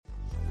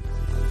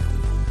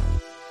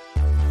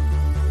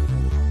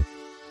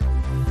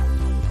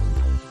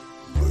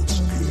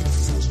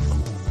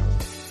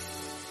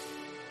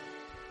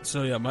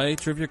So yeah, my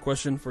trivia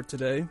question for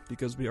today,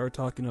 because we are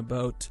talking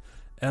about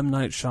M.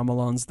 Night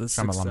Shyamalan's The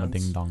Sixth Sense.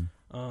 Ding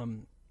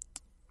dong.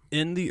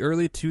 In the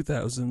early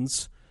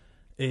 2000s,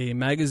 a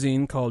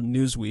magazine called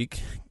Newsweek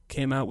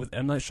came out with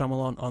M. Night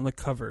Shyamalan on the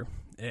cover,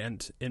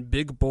 and in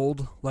big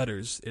bold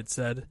letters, it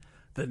said,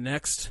 "The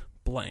next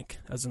blank,"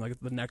 as in like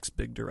the next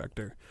big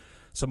director.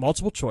 So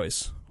multiple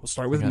choice. We'll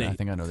start with Nate. I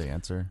think I know the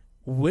answer.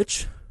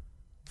 Which?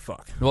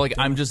 Fuck. Well, like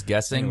I'm just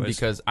guessing. Anyways.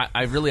 Because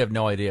I really have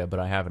no idea, but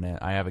I have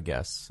a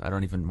guess. I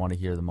don't even want to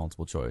hear the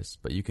multiple choice,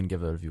 but you can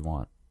give it if you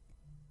want.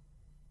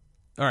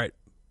 All right.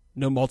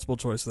 No multiple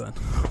choice then.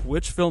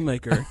 Which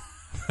filmmaker?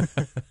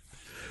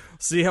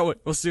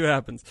 We'll see what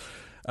happens.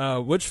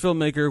 Which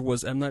filmmaker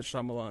was M. Night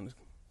Shyamalan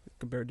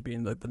compared to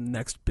being like the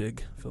next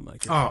big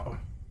filmmaker? Oh,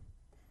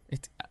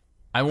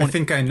 I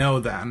think I know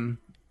then.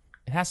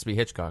 It has to be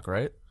Hitchcock,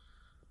 right?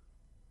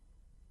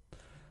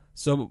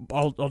 So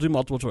I'll do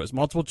multiple choice.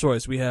 Multiple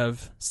choice. We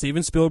have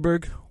Steven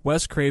Spielberg,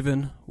 Wes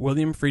Craven,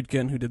 William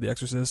Friedkin, who did The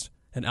Exorcist,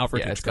 and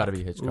Alfred Hitchcock. It's got to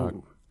be Hitchcock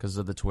because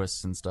of the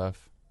twists and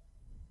stuff.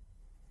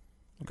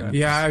 Okay.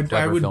 Yeah,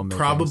 I would filmmaking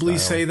probably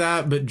style. say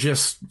that, but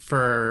just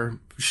for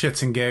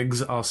shits and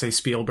gigs, I'll say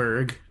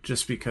Spielberg,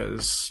 just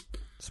because.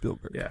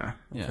 Spielberg. Yeah.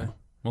 Yeah.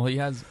 Well, he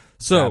has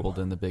So, dabbled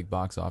in the big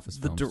box office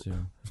films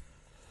too.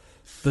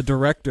 The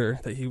director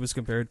that he was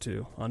compared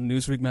to on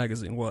Newsweek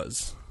magazine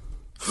was...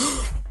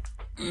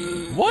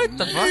 What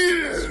the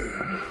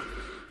fuck?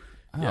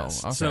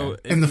 Yes. Okay. So, if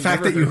And the you've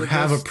fact ever that you heard of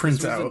have a this was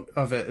printout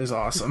of it is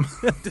awesome.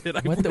 Did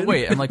I What the, print-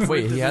 wait, I'm like,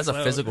 wait, he printed has a this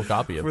out physical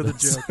copy of for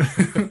this.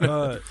 the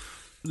joke.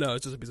 No,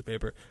 it's just a piece of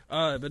paper.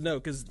 But no,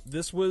 because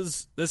this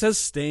has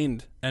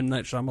stained M.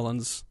 Night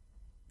Shyamalan's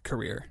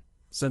career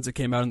since it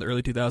came out in the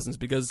early 2000s.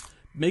 Because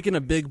making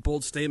a big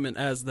bold statement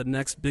as the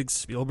next big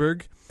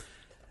Spielberg,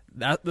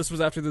 this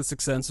was after The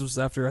Sixth Sense. This was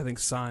after I think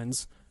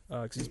Signs,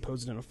 because he's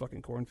posing in a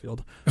fucking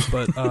cornfield.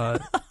 But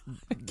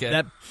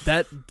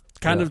that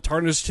kind of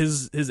tarnished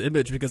his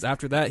image, because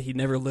after that he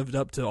never lived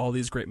up to all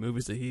these great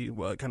movies that he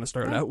kind of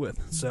started out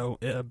with. So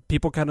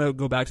people kind of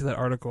go back to that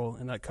article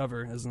and that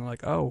cover as in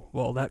like, oh,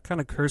 well, that kind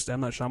of cursed M.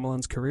 Night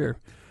Shyamalan's career,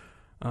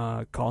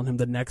 calling him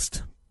the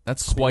next.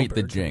 That's quite the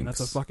Spielberg. jinx.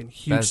 That's a fucking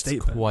huge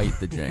statement. That's quite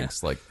the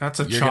jinx. Like That's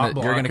a you're chop gonna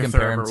block if compare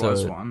there him ever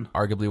was to one.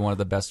 arguably one of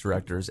the best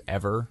directors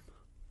ever,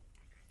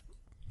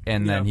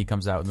 and then Yeah. he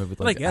comes out with a movie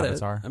But I like get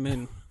Avatar, it. I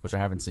mean, which I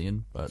haven't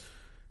seen, but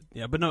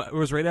yeah, but no, it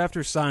was right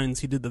after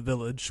Signs. He did The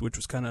Village, which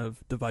was kind of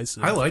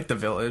divisive. I like The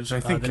Village. I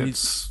think then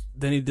it's...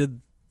 Then he did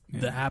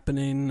The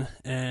Happening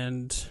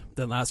and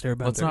then Last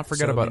Airbender. let's not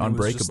forget So, about I mean, it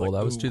was just Unbreakable. like,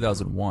 That was ooh.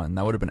 2001.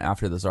 That would have been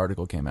after this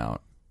article came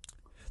out.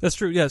 That's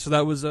true. Yeah. So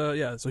that was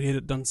So he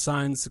had done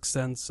Signs, Sixth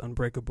Sense,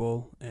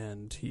 Unbreakable,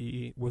 and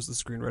he was the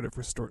screenwriter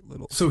for Stuart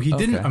Little. So he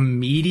didn't Okay.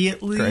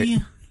 immediately Great.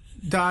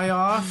 die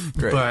off,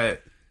 Great.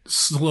 but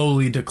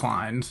slowly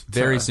declined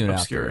Very to soon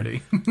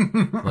obscurity.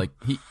 Like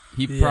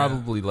he Yeah.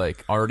 probably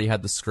like already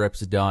had the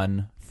scripts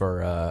done for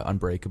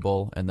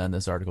Unbreakable, and then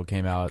this article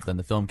came out, then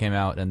the film came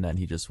out, and then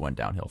he just went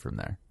downhill from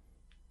there.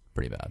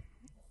 Pretty bad.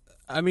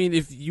 I mean,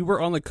 if you were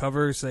on the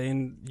cover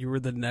saying you were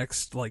the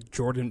next like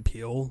Jordan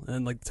Peele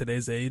in like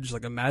today's age,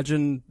 like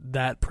imagine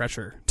that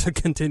pressure to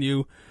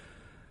continue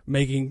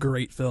making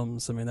great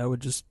films. I mean, that would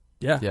just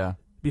Yeah.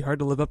 be hard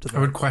to live up to that. I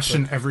would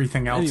question But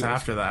everything else anyways.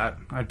 after that.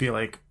 I'd be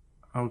like,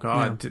 oh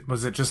God,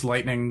 was it just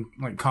lightning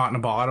like caught in a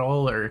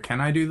bottle, or can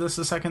I do this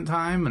a second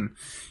time? And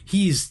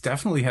he's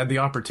definitely had the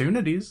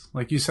opportunities.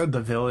 Like you said,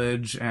 The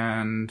Village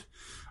and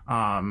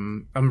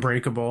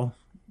Unbreakable.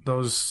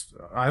 Those,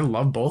 I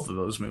love both of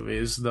those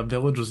movies. The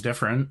Village was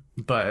different,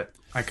 but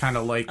I kind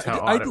of liked how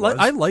odd it was.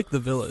 I like The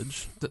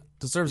Village.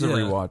 Deserves a Yeah.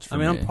 rewatch for I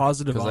mean, me. I'm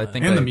positive because on I it.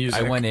 think And the I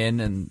music. went in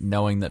and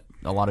knowing that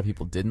a lot of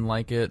people didn't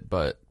like it,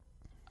 but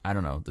I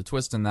don't know. The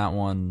twist in that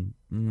one,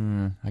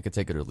 I could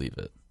take it or leave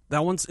it.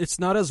 That one's it's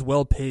not as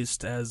well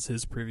paced as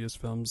his previous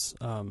films.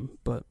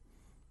 But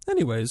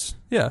anyways,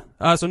 yeah.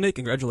 So Nate,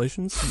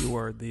 congratulations. You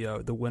are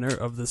the winner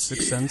of the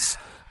Sixth Sense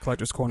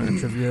Collector's Corner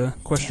trivia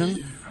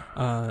question.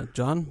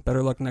 John,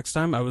 better luck next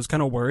time. I was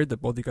kind of worried that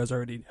both you guys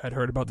already had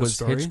heard about this Was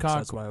story. So Hitchcock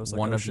that's why I was like,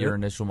 one oh, of shit. your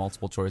initial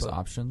multiple choice But-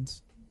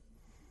 options?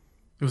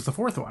 It was the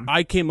fourth one.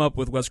 I came up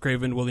with Wes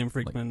Craven, William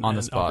Friedkin, on the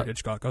and spot. Alfred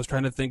Hitchcock. I was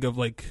trying to think of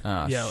like,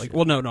 shit.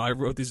 well, no, I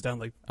wrote these down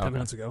like 10 Okay.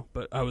 minutes ago.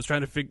 But I was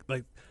trying to think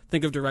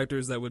of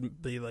directors that would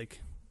be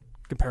like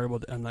comparable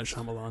to M. Night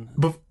Shyamalan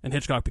Bef- and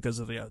Hitchcock because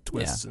of the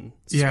twists and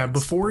Yeah, suspense.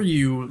 before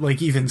you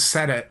like even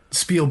said it,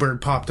 Spielberg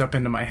popped up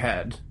into my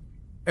head.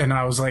 And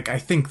I was like, I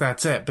think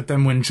that's it. But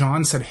then when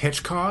John said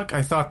Hitchcock,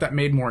 I thought that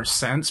made more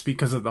sense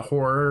because of the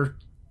horror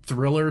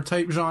thriller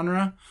type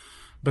genre.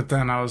 But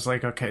then I was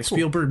like, okay,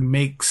 Spielberg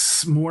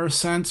makes more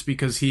sense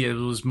because he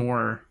was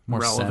more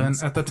relevant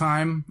sense. at the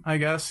time, I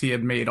guess. He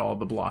had made all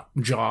the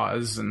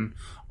Jaws and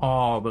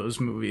all those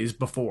movies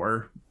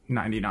before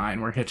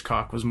 99, where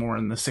Hitchcock was more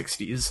in the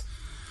 60s.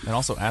 And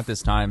also at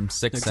this time,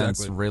 Sixth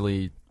Sense Exactly.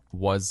 really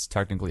was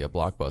technically a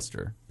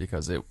blockbuster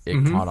because it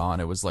caught on.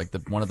 It was like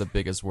one of the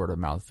biggest word of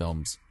mouth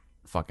films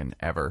fucking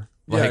ever.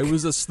 Yeah, Like, it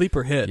was a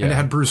sleeper hit. Yeah. And it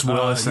had Bruce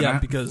Willis in yeah,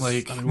 it. because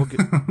like, I mean,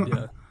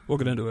 we'll we'll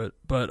get into it.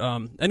 But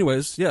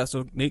anyways, yeah.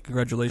 So Nate,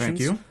 congratulations. Thank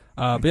you.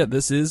 But yeah,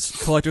 this is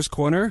Collector's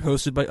Corner,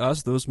 hosted by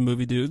us, those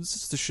movie dudes.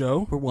 It's the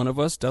show where one of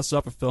us dusts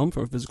off a film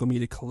from a physical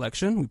media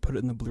collection. We put it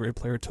in the Blu-ray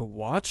player to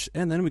watch,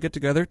 and then we get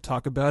together,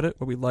 talk about it,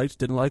 what we liked,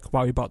 didn't like,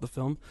 why we bought the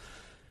film.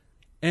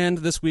 And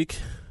this week,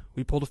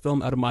 we pulled a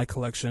film out of my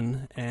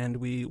collection, and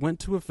we went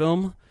to a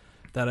film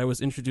that I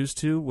was introduced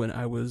to when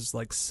I was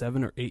like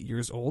 7 or 8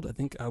 years old. I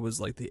think I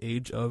was like the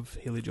age of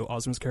Haley Joel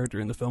Osment's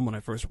character in the film when I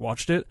first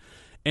watched it,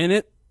 and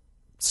it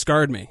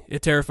scarred me.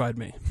 It terrified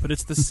me. But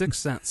it's The Sixth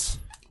Sense.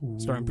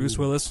 Starring Bruce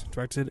Willis,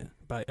 directed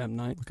by M.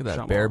 Night. Look at that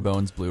Shyamalan. bare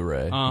bones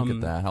Blu-ray. Look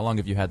at that. How long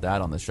have you had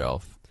that on the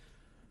shelf?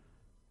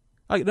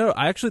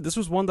 This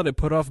was one that I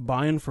put off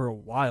buying for a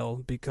while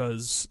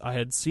because I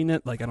had seen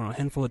it like, I don't know, a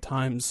handful of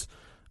times,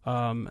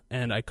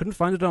 and I couldn't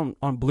find it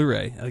on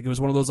Blu-ray. Like, it was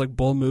one of those like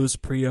Bull Moose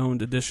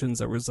pre-owned editions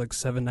that was like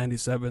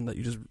 $7.97 that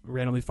you just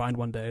randomly find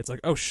one day. It's like,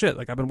 oh shit,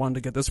 like I've been wanting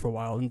to get this for a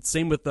while. And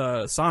same with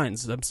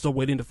Signs. I'm still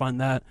waiting to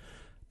find that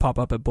pop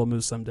up at Bull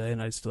Moose someday,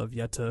 and I still have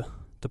yet to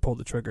pull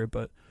the trigger,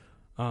 but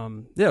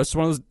yeah, it's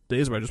one of those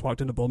days where I just walked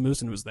into Bull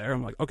Moose and it was there.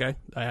 I'm like, okay,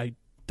 I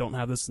don't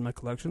have this in my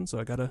collection, so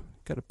I gotta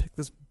pick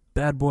this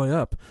bad boy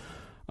up.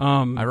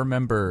 I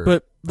remember,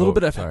 but a little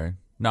bit of sorry.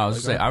 No, I was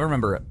just saying, I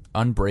remember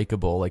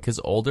Unbreakable. Like, his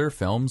older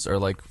films are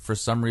like for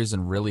some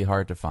reason really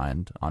hard to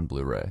find on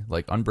Blu-ray.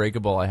 Like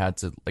Unbreakable,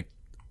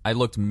 I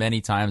looked many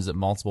times at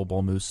multiple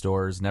Bull Moose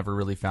stores, never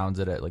really found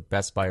it at like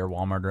Best Buy or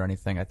Walmart or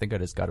anything. I think I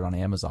just got it on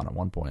Amazon at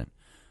one point,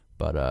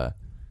 but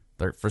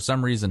they're for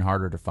some reason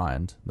harder to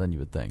find than you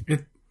would think.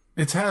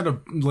 It's had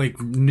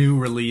new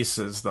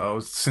releases though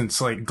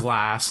since like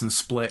Glass and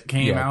Split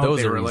came out.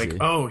 Those they are were easy. like,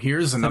 oh,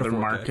 here's another 4K.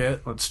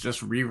 market. Let's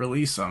just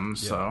re-release them.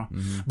 Yeah. So,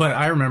 but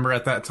I remember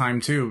at that time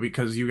too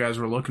because you guys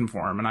were looking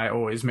for them, and I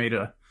always made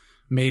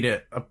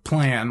it a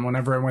plan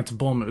whenever I went to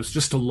Bull Moose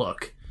just to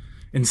look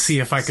and see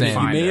if I could Same.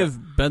 find You may it.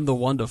 have been the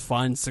one to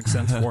find Sixth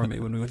Sense for me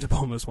when we went to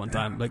Bull Moose one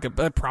time. Like,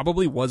 that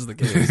probably was the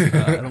case.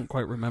 I don't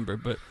quite remember,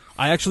 but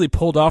I actually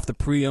pulled off the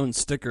pre-owned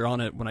sticker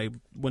on it when I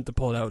went to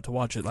pull it out to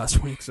watch it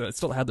last week, so it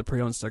still had the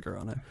pre-owned sticker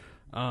on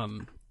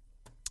it.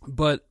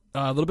 But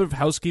a little bit of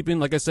housekeeping.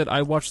 Like I said,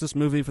 I watched this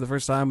movie for the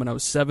first time when I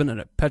was 7, and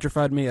it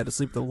petrified me. I had to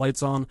sleep with the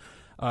lights on.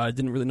 I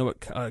didn't really know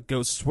what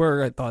ghosts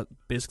were. I thought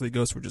basically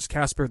ghosts were just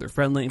Casper. They're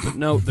friendly, but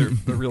no, they're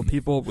real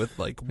people with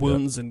like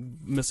wounds and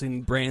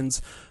missing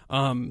brains.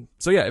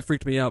 So yeah, it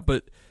freaked me out.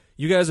 But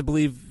you guys, I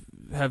believe,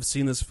 have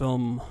seen this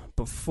film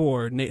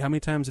before. Nate, how many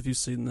times have you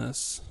seen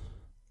this?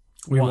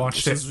 We Once.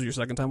 watched This it. was your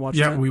second time watching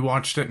Yeah, it? we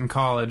watched it in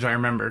college. I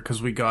remember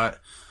because we got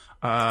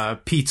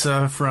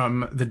pizza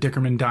from the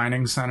Dickerman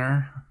Dining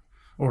Center,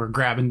 or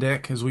Grab and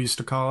Dick as we used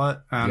to call it.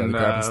 And, The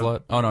Grab and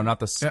Slut. Oh no, not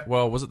the. yeah.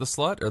 Well, was it the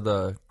Slut or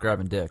the Grab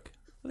and Dick?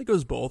 I think it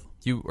was both.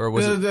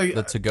 Was it The-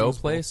 the to-go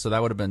place? So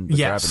that would have been the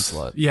Yes,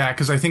 Grab and Slut. yeah,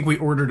 because I think we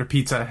ordered a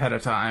pizza ahead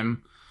of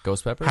time.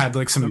 Ghost pepper. Had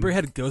like some. Remember, it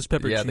had ghost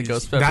pepper yeah, cheese. the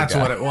ghost pepper. That's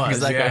guy. what it was. 'Cause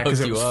that Yeah, guy because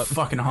hooked it you was up.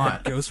 fucking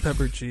hot. Ghost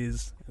pepper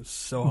cheese. It was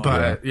so hot.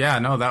 But yeah,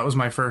 no, that was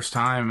my first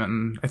time,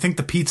 and I think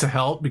the pizza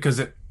helped because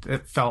it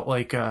felt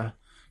like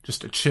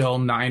just a chill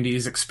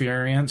 '90s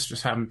experience,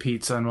 just having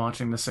pizza and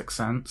watching The Sixth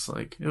Sense.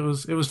 Like it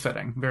was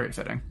fitting, very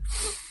fitting.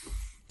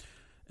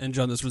 And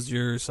John, this was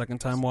your second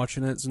time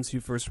watching it since you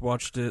first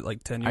watched it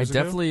like 10 years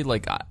ago? Definitely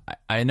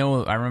I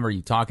know. I remember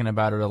you talking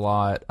about it a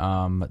lot.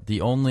 I'm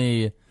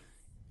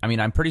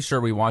pretty sure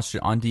we watched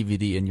it on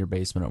DVD in your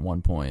basement at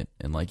one point,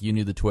 and like you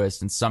knew the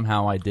twist, and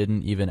somehow I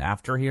didn't, even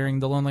after hearing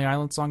the Lonely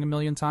Island song a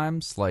million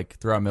times, like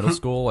throughout middle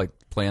school, like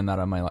playing that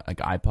on my like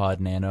iPod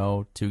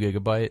Nano 2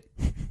 gigabyte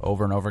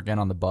over and over again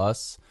on the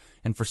bus,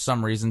 and for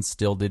some reason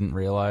still didn't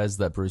realize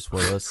that Bruce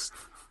Willis,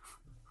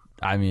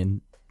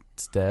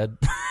 it's dead.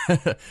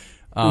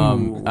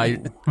 I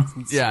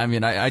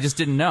just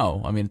didn't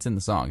know. I mean, it's in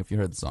the song. If you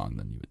heard the song,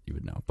 then you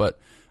would know. But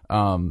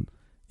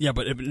Yeah,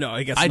 but no,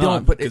 I guess I not,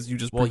 don't. But because you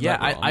just well, proved yeah,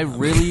 that wrong. I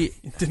really.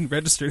 It didn't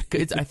register.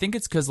 I think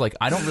it's because like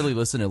I don't really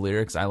listen to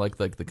lyrics. I like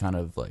the kind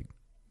of like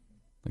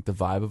the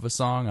vibe of a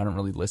song. I don't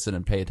really listen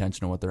and pay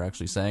attention to what they're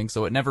actually saying,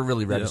 so it never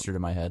really registered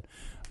in my head.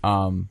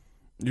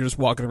 You're just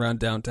walking around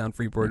downtown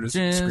Freeport, just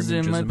Jizz screaming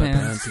in "jizz my in my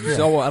pants." pants." And Yeah.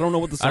 so, I don't know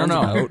what the I don't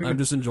song's know. about. I'm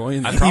just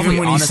enjoying I it. probably Even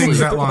when he honestly- sings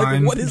that Like,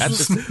 line, what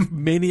is this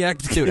maniac?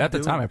 Dude, at the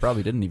time, I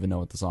probably didn't even know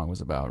what the song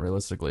was about,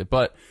 realistically.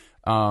 But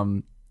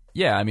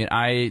yeah, I mean,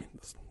 I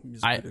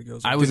was Didn't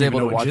able even to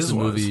know what watch jizz the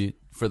was. movie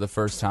for the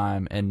first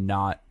time and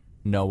not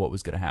know what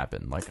was going to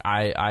happen. Like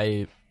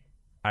I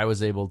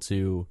was able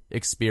to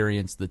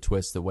experience the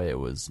twist the way it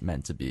was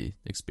meant to be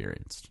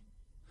experienced.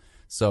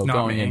 So Not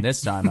going me. in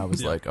this time, I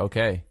was like,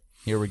 okay,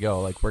 here we go.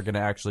 Like we're going to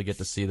actually get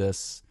to see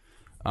this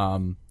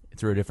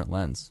through a different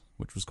lens,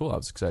 which was cool. I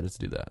was excited to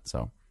do that.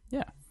 So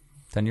yeah,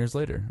 10 years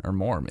later or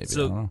more, maybe.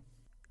 So- I don't know.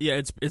 Yeah,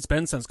 it's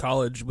been since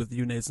college with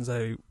you, Nate, since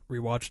I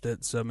rewatched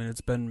it. So I mean, it's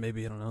been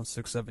maybe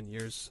 6-7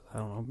 years. I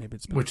don't know. Maybe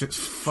it's been which is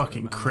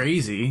fucking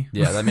crazy.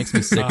 Yeah, that makes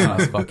me sick in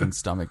my fucking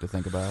stomach to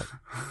think about.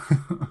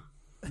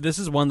 This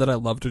is one that I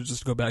love to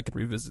just go back and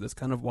revisit. That's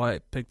kind of why I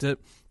picked it,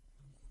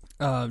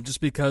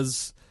 just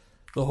because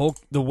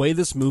the way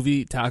this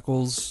movie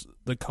tackles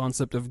the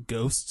concept of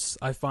ghosts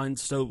I find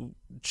so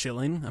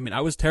chilling. I mean,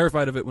 I was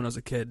terrified of it when I was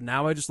a kid.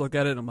 Now I just look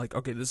at it and I'm like,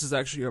 okay, this is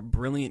actually a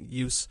brilliant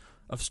use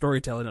of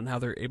storytelling and how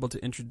they're able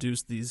to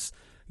introduce these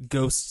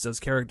ghosts as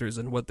characters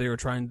and what they were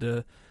trying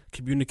to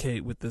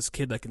communicate with this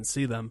kid that can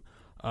see them.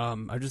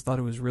 I just thought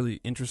it was really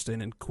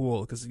interesting and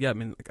cool because, yeah, I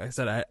mean, like I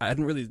said, I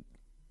hadn't really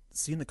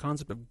seen the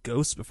concept of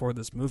ghosts before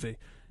this movie,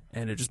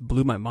 and it just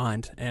blew my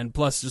mind. And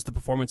plus, just the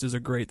performances are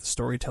great, the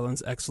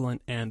storytelling's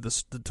excellent, and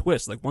the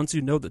twist. Like, once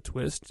you know the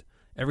twist,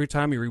 every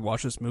time you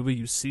rewatch this movie,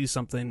 you see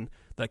something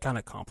that kind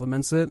of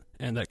complements it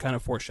and that kind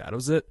of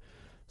foreshadows it.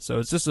 So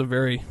it's just a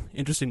very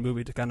interesting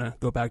movie to kind of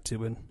go back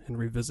to and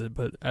revisit.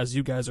 But as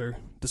you guys are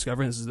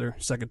discovering, this is their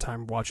second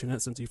time watching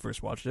it since you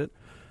first watched it.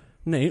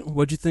 Nate,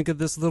 what'd you think of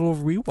this little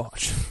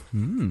rewatch?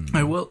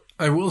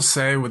 I will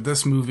say, with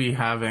this movie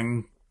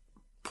having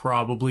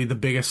probably the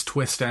biggest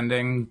twist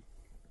ending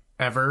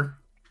ever,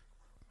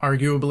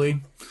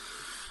 arguably,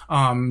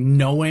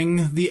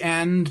 knowing the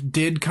end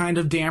did kind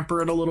of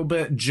damper it a little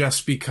bit,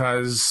 just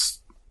because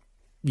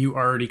you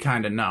already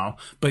kind of know.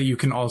 But you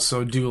can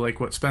also do like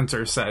what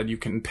Spencer said, you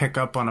can pick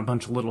up on a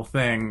bunch of little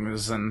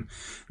things. And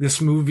this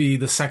movie,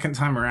 the second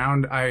time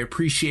around, I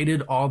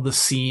appreciated all the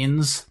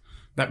scenes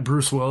that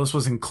Bruce Willis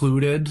was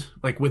included,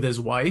 like with his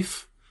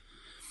wife,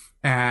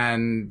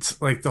 and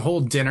like the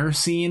whole dinner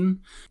scene.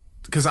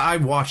 Because I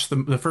watched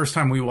the first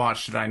time we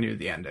watched it, I knew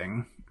the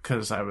ending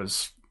because I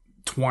was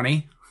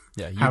 20.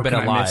 Yeah, you've been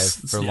alive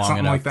for long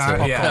enough like that?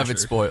 to Yeah. have it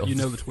spoiled. You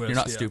know the twist. You're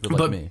not yeah. stupid like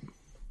But me.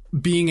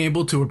 being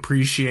able to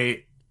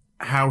appreciate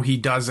how he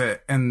does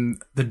it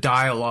and the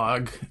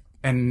dialogue,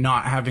 and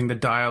not having the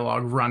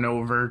dialogue run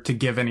over to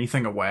give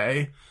anything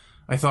away,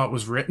 I thought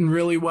was written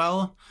really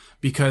well,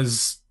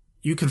 because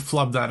you could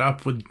flub that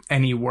up with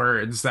any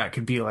words that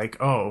could be like,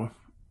 oh,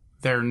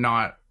 they're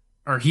not,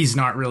 or he's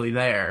not really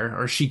there,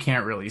 or she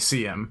can't really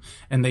see him.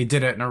 And they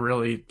did it in a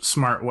really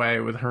smart way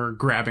with her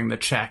grabbing the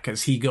check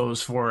as he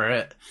goes for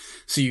it.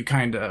 So you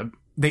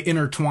they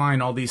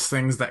intertwine all these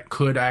things that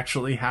could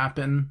actually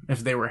happen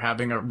if they were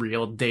having a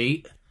real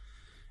date.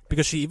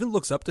 Because she even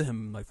looks up to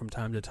him like from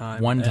time to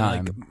time. One and,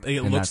 time like, it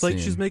in looks that like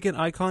scene. she's making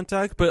eye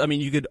contact, but I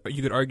mean, you could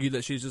argue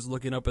that she's just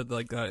looking up at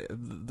like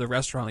the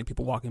restaurant, like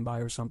people walking by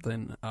or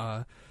something.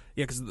 Yeah,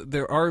 because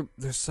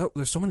there's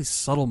so many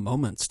subtle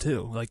moments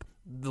too. Like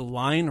the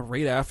line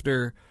right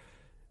after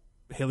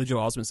Haley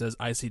Joel Osment says,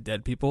 "I see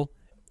dead people."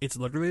 It's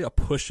literally a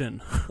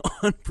push-in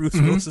on Bruce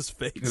Willis's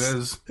face. It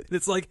is.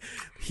 It's like,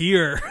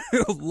 here,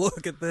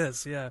 look at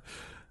this. Yeah,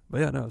 but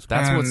yeah, no, it's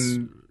That's And-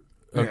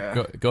 what's.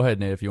 yeah. Go ahead,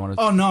 Nate, if you want to.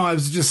 Oh no, I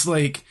was just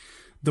like,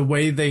 the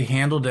way they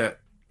handled it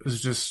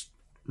was just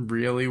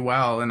really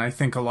well. And I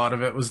think a lot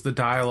of it was the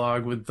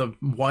dialogue with the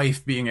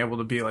wife being able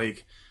to be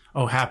like,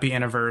 oh, happy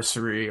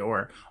anniversary,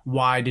 or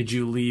why did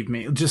you leave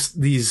me?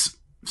 Just these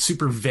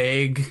super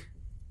vague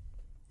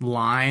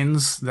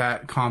lines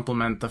that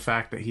complement the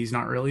fact that he's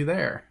not really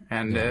there.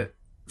 And it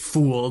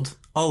fooled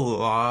a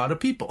lot of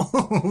people.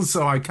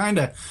 So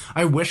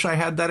I wish I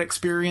had that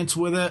experience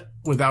with it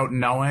without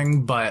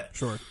knowing, but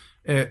sure.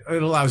 it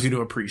allows you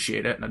to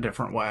appreciate it in a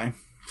different way.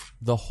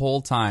 The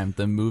whole time,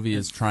 the movie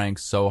is trying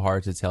so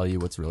hard to tell you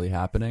what's really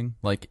happening.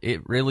 Like,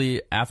 it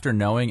really, after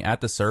knowing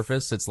at the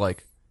surface, it's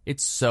like,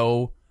 it's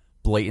so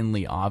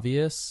blatantly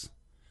obvious.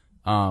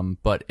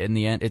 But in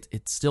the end,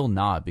 it's still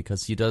not,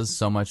 because he does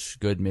so much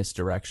good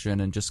misdirection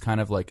and just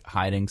kind of like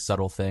hiding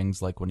subtle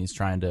things, like when he's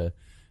trying to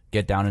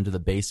get down into the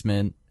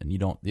basement and you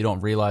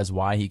don't realize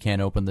why he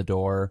can't open the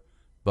door,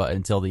 but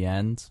until the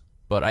end.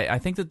 But I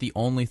think that the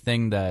only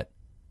thing that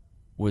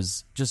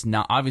was just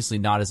obviously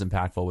not as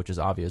impactful, which is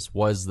obvious,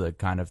 was the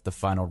kind of the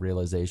final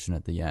realization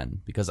at the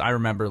end. Because I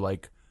remember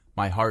like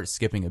my heart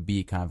skipping a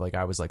beat, kind of like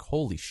I was like,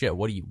 holy shit,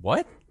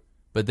 what?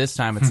 But this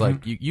time it's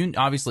like you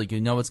obviously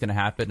you know what's going to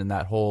happen, and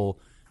that whole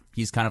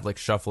he's kind of like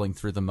shuffling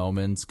through the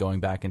moments,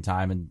 going back in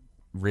time and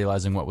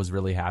realizing what was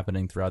really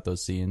happening throughout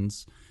those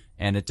scenes,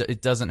 and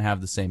it doesn't have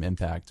the same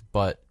impact,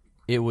 but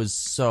it was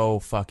so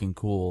fucking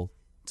cool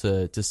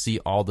to see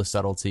all the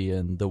subtlety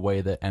and the way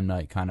that M.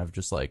 Night kind of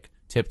just like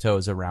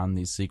tiptoes around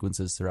these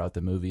sequences throughout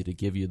the movie to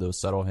give you those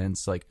subtle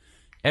hints. Like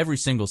every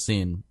single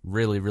scene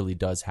really, really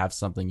does have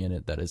something in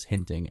it that is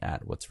hinting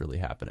at what's really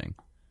happening.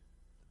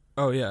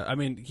 Oh yeah, I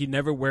mean, he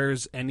never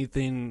wears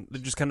anything.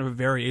 Just kind of a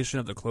variation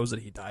of the clothes that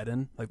he died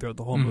in, like throughout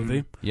the whole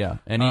movie. Yeah,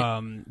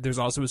 and There's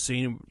also a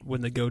scene when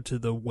they go to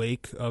the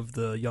wake of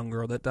the young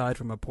girl that died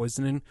from a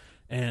poisoning,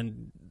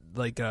 and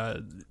like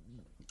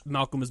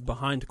Malcolm is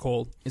behind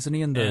Cole, isn't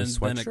he in the and sweatshirt?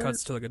 then it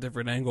cuts to like a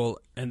different angle,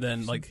 and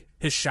then like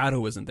his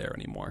shadow isn't there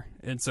anymore,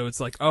 and so it's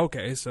like,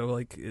 okay, so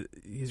like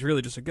he's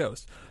really just a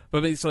ghost.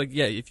 But it's like,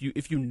 yeah, if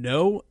you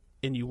know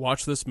and you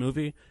watch this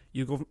movie,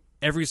 you go.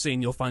 Every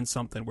scene you'll find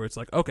something where it's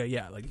like, okay,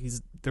 yeah, like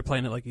they're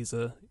playing it like he's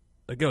a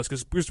ghost,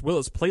 because Bruce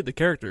Willis played the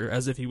character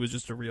as if he was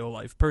just a real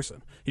life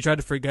person. He tried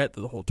to forget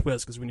the whole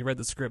twist, because when you read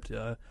the script,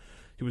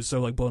 he was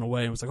so like blown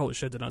away and was like, holy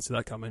shit, did not see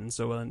that coming. And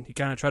so then he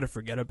kind of tried to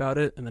forget about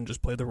it and then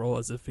just play the role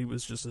as if he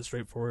was just a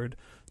straightforward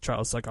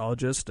child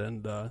psychologist.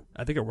 And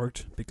I think it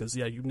worked, because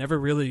yeah, you never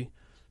really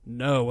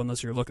know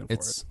unless you're looking for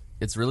it.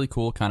 It's really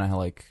cool, kind of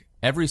like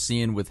every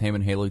scene with him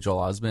and Haley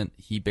Joel Osment,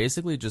 he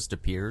basically just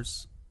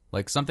appears.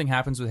 Like, something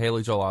happens with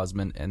Haley Joel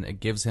Osment, and it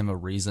gives him a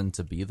reason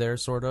to be there,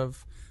 sort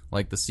of.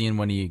 Like, the scene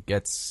when he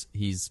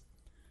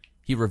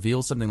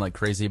reveals something, like,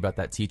 crazy about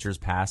that teacher's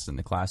past in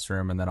the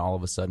classroom, and then all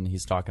of a sudden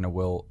he's talking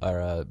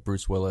to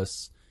Bruce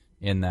Willis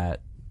in that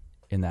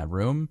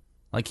room.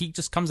 Like, he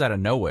just comes out of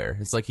nowhere.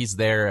 It's like he's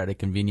there at a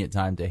convenient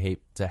time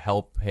to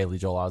help Haley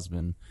Joel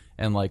Osment.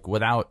 And, like,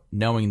 without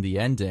knowing the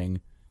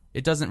ending,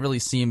 it doesn't really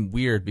seem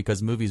weird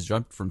because movies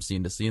jump from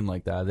scene to scene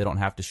like that. They don't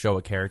have to show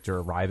a character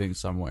arriving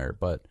somewhere,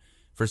 but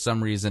for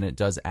some reason it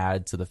does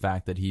add to the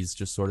fact that he's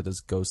just sort of this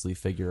ghostly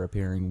figure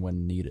appearing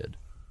when needed.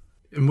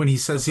 And when he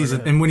says he's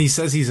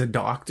a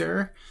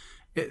doctor,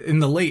 in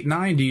the late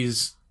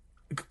 90s,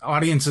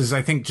 audiences,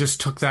 I think, just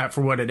took that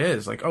for what it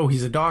is. Like, oh,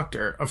 he's a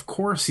doctor. Of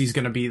course he's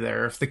going to be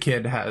there if the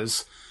kid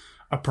has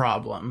a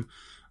problem.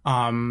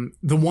 The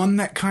one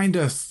that kind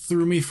of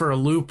threw me for a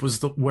loop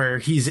was where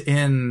he's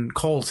in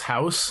Cole's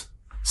house,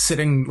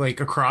 sitting like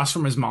across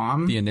from his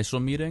mom. The initial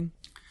meeting?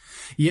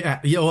 Yeah.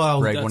 Well,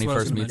 Greg, when he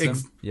first meets him?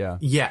 Yeah.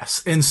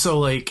 Yes. And so,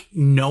 like,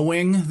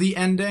 knowing the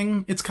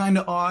ending, it's kind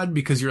of odd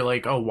because you're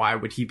like, oh, why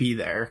would he be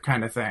there,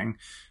 kind of thing.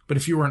 But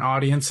if you were an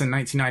audience in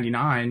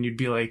 1999, you'd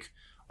be like,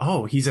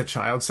 oh, he's a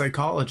child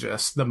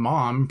psychologist. The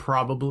mom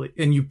probably,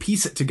 and you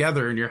piece it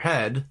together in your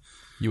head.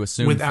 You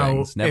assume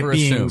things. Never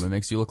assume. It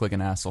makes you look like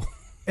an asshole.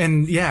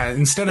 And yeah,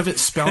 instead of it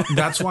spelled,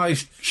 that's why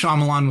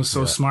Shyamalan was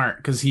so smart,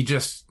 because he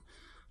just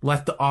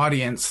let the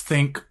audience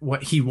think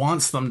what he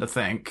wants them to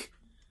think.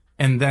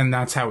 And then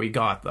that's how he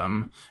got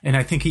them. And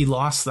I think he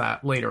lost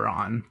that later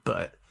on,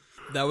 but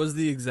that was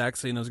the exact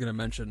scene I was going to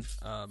mention.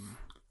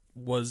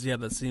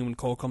 That scene when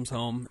Cole comes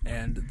home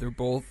and they're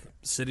both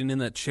sitting in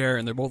that chair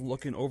and they're both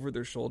looking over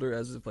their shoulder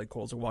as if like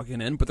Cole's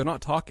walking in, but they're not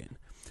talking.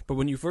 But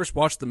when you first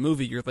watch the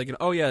movie, you're thinking,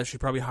 oh yeah, she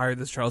probably hired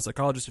this child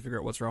psychologist to figure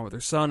out what's wrong with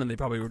her son, and they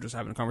probably were just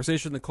having a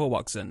conversation. Then Cole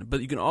walks in.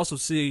 But you can also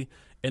see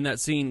in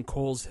that scene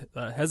Cole's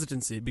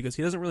hesitancy because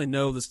he doesn't really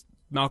know this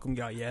Malcolm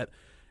guy yet.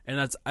 And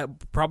that's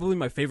probably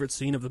my favorite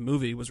scene of the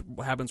movie was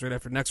what happens right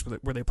after next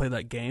where they play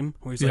that game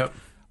where he's like,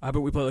 how about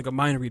we play like a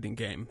mind reading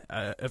game?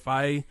 If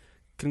I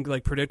can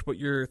like predict what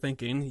you're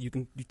thinking, you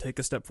take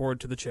a step forward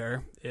to the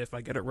chair. If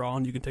I get it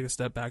wrong, you can take a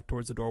step back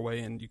towards the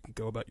doorway and you can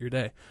go about your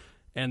day.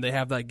 And they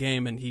have that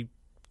game, and he,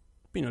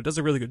 does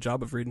a really good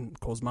job of reading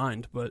Cole's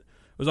mind. But it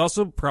was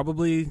also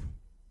probably,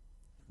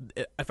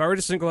 if I were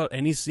to single out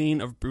any scene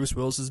of Bruce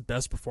Willis's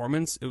best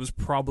performance, it was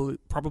probably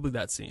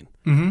that scene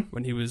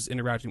when he was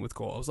interacting with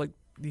Cole. I was like,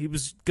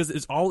 because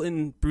it's all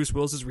in Bruce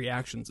Willis's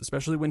reactions,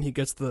 especially when he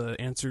gets the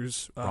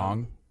answers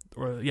wrong.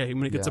 When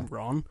he gets them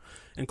wrong,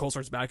 and Cole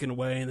starts backing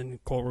away, and then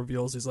Cole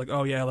reveals he's like,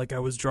 oh yeah, like I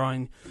was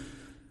drawing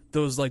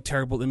those like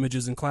terrible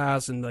images in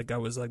class, and like I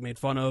was like made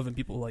fun of, and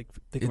people like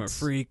think I'm a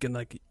freak, and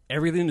like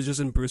everything is just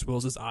in Bruce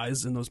Willis's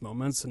eyes in those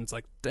moments, and it's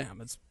like, damn,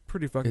 it's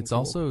pretty fucking. It's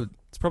cool.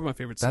 It's probably my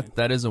favorite scene.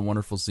 That is a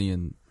wonderful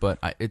scene, but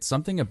it's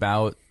something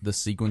about the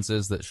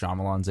sequences that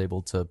Shyamalan's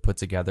able to put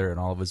together in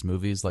all of his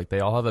movies. Like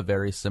they all have a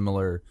very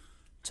similar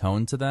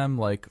tone to them.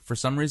 Like for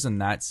some reason,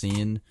 that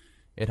scene,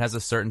 it has a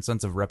certain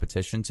sense of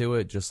repetition to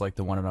it, just like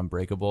the one in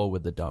Unbreakable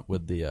with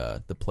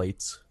the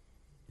plates.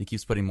 He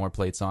keeps putting more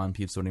plates on,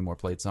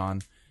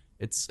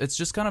 It's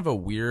just kind of a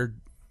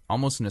weird,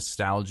 almost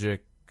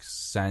nostalgic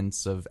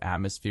sense of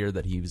atmosphere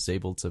that he was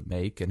able to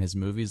make in his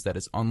movies that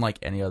is unlike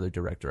any other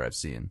director I've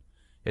seen.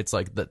 It's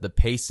like the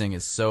pacing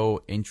is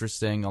so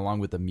interesting, along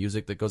with the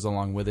music that goes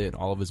along with it in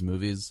all of his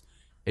movies.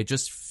 It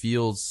just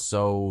feels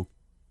so.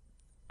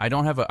 I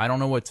don't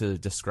know what to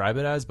describe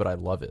it as, but I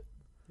love it.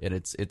 And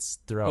it's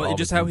throughout all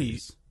his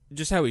movies.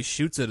 Just how he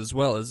shoots it as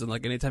well, is in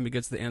like anytime he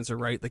gets the answer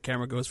right, the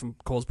camera goes from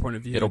Cole's point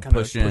of view. It'll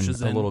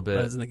pushes in a little bit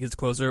as it gets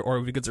closer, or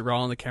if he gets it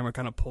wrong, the camera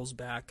kind of pulls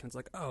back, and it's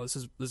like, oh,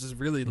 this is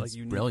really like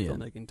unique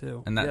filmmaking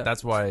too. And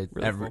that's why.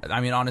 Really cool.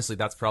 I mean, honestly,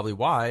 that's probably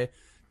why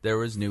there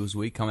was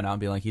Newsweek coming out and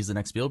being like, he's the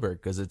next Spielberg,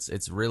 because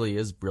it's really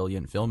is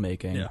brilliant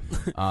filmmaking.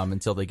 Yeah.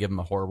 Until they give him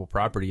a horrible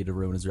property to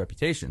ruin his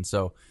reputation.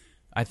 So,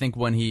 I think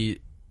when he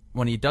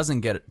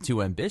doesn't get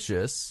too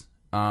ambitious,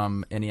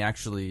 and he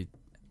actually.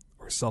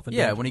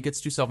 Self-indulgent. Yeah, when he gets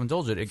too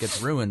self-indulgent, it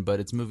gets ruined. But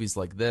it's movies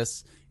like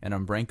this and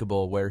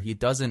Unbreakable where he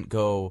doesn't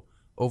go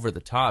over the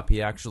top.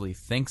 He actually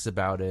thinks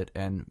about it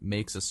and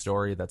makes a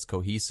story that's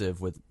cohesive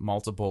with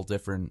multiple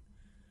different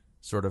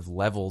sort of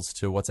levels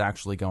to what's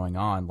actually going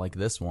on, like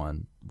this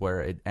one,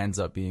 where it ends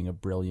up being a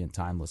brilliant,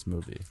 timeless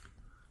movie.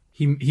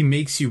 He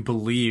makes you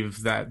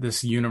believe that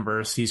this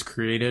universe he's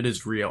created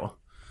is real.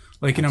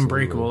 Like in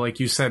Unbreakable, like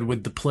you said,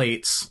 with the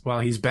plates while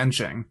he's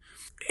benching.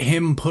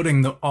 Him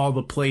putting all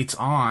the plates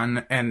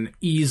on and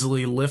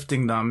easily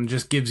lifting them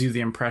just gives you the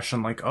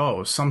impression like,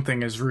 oh,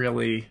 something is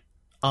really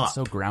up.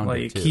 So grounded,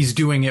 like too. He's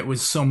doing it with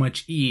so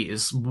much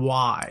ease.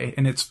 Why?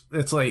 And it's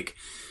like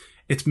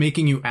it's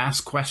making you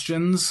ask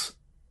questions,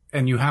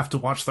 and you have to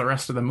watch the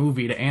rest of the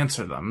movie to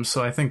answer them.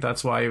 So I think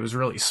that's why it was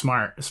really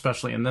smart,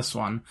 especially in this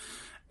one,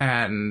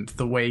 and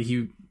the way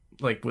he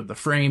like with the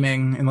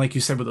framing and like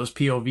you said with those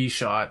POV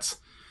shots.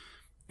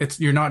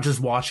 You're not just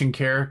watching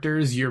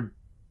characters, you're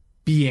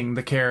being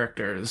the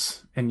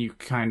characters, and you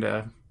kind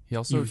of He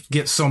also you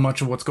get so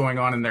much of what's going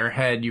on in their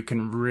head, you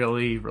can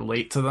really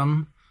relate to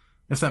them,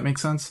 if that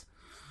makes sense.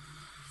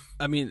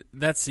 I mean,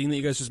 that scene that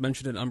you guys just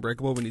mentioned in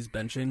Unbreakable when he's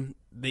benching,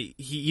 he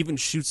even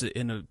shoots it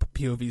in a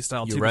POV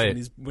style too. You're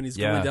right. When he's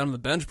Yeah. going down on the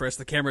bench press,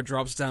 the camera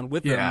drops down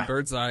with him Yeah. in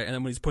bird's eye, and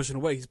then when he's pushing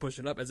away, he's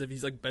pushing up as if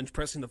he's like bench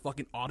pressing the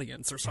fucking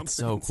audience or something.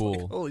 so It's like,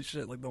 cool. holy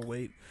shit! Like the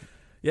weight.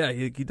 Yeah,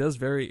 he does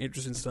very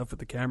interesting stuff with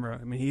the camera.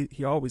 I mean,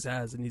 he always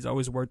has, and he's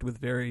always worked with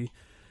very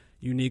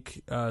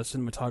unique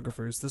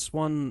cinematographers. This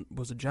one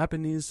was a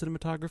Japanese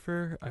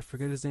cinematographer. I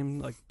forget his name,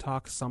 like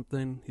Talk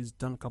something. He's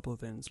done a couple of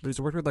things, but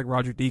he's worked with like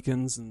Roger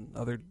Deakins and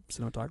other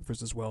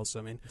cinematographers as well. So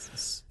I mean,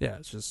 yeah,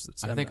 it's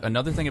I M. think Night.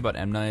 another thing about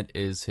M. Night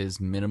is his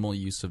minimal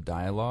use of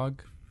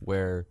dialogue,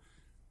 where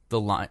the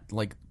line,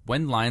 like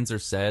when lines are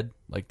said,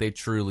 like they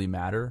truly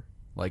matter.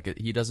 Like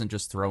he doesn't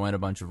just throw in a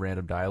bunch of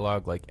random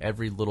dialogue. Like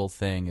every little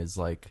thing is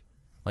like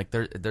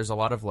there's a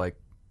lot of like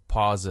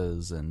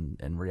pauses and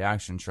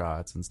reaction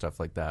shots and stuff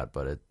like that.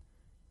 But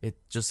it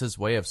just his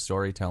way of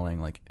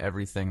storytelling, like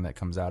everything that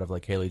comes out of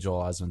like Haley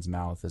Joel Osment's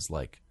mouth is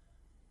like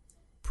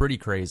pretty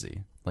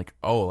crazy. Like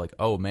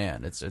oh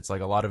man, it's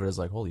like a lot of it is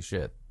like holy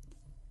shit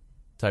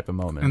type of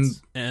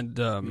moments. And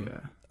Yeah.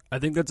 I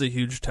think that's a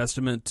huge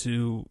testament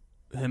to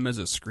him as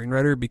a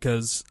screenwriter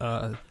because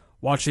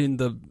watching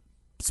the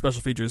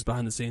special features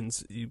behind the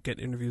scenes, you get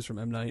interviews from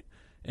M. Night,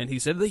 and he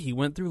said that he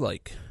went through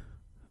like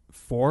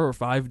 4 or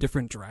 5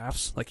 different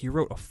drafts. Like he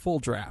wrote a full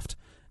draft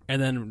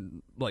and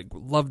then like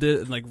loved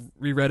it and like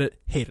reread it,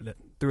 hated it,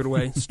 threw it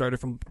away, started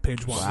from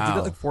page 1. He did Wow.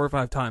 that like 4 or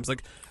 5 times.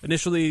 Like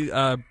initially,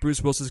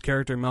 Bruce Willis's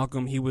character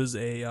Malcolm, he was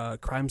a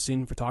crime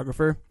scene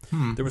photographer.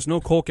 There was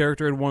no Cole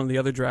character in one of the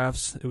other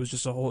drafts. It was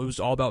just it was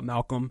all about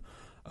Malcolm.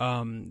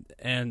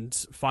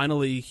 And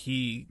finally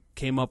he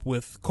came up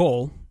with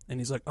Cole, and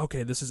he's like,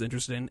 okay, this is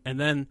interesting. And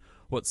then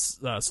what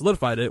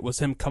solidified it was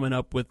him coming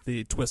up with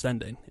the twist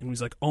ending. And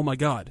he's like, oh my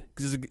God.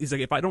 Because he's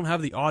like, if I don't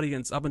have the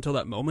audience up until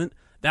that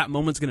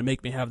moment's going to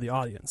make me have the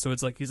audience. So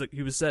it's like, he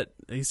said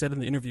in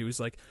the interview,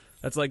 he's like,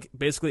 that's like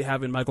basically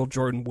having Michael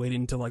Jordan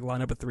waiting to like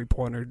line up a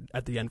 3-pointer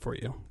at the end for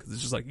you. Because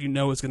it's just like,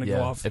 it's going to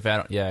go off If I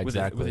don't, yeah, with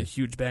exactly. a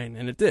huge bang.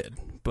 And it did.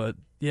 But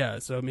yeah,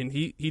 so I mean,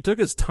 he took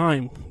his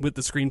time with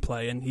the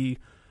screenplay, and he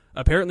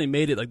apparently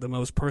made it like the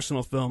most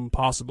personal film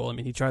possible. I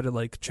mean, he tried to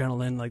like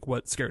channel in like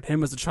what scared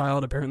him as a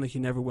child. Apparently he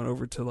never went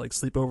over to like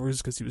sleepovers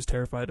because he was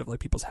terrified of like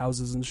people's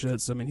houses and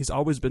shit. So I mean, he's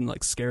always been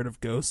like scared of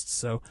ghosts.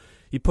 So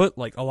he put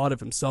like a lot of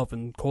himself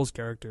in Cole's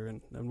character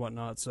and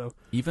whatnot. So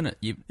Even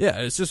yeah,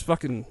 it's just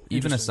fucking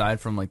even interesting. aside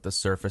from like the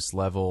surface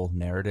level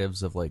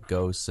narratives of like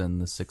ghosts and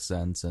the Sixth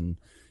Sense and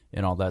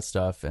all that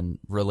stuff, and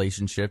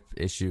relationship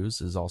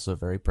issues is also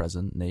very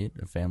present. Nate,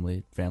 a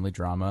family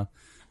drama.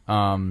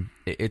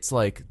 It's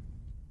like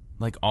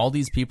all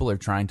these people are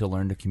trying to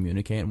learn to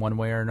communicate in one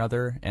way or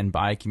another, and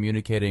by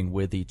communicating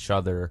with each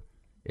other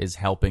is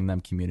helping them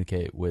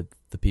communicate with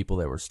the people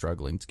that were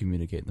struggling to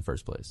communicate in the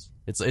first place.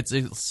 It's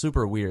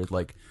super weird.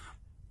 Like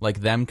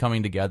them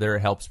coming together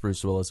helps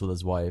Bruce Willis with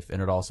his wife,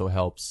 and it also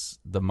helps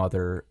the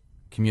mother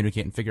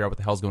communicate and figure out what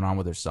the hell's going on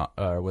with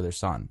her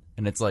son.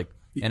 And it's like,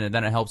 and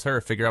then it helps her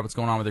figure out what's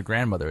going on with her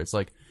grandmother. It's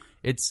like,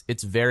 it's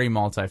very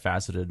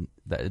multifaceted.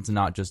 That it's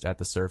not just at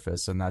the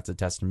surface, and that's a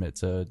testament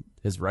to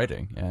his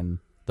writing and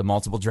the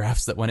multiple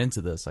drafts that went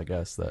into this, I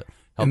guess, that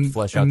helped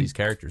flesh out these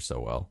characters so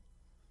well.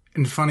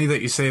 And funny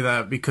that you say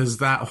that, because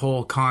that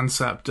whole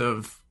concept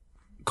of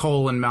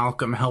Cole and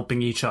Malcolm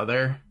helping each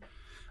other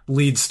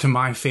leads to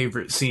my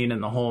favorite scene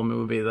in the whole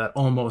movie that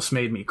almost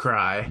made me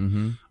cry.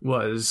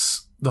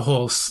 Was the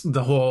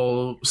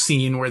whole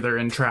scene where they're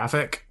in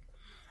traffic,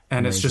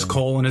 and it's just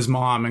Cole and his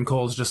mom, and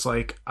Cole's just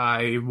like,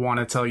 I want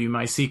to tell you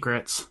my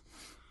secrets.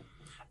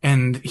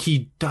 And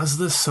he does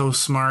this so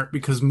smart,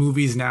 because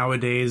movies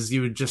nowadays,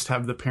 you would just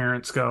have the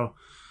parents go,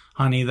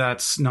 honey,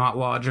 that's not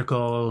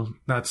logical.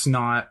 That's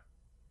not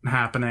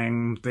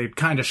happening. They'd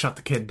kind of shut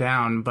the kid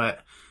down. But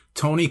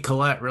Toni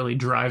Collette really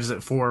drives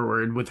it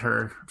forward with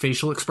her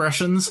facial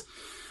expressions.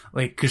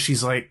 Like, because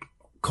she's like,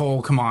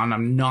 Cole, come on,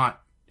 I'm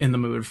not in the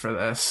mood for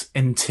this,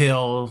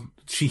 until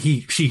she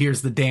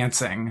hears the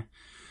dancing.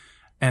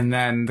 And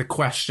then the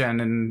question,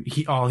 and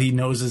all he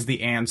knows is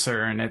the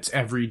answer, and it's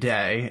every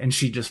day. And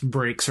she just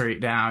breaks right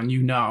down.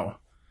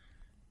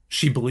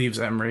 She believes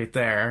him right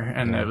there.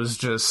 And it was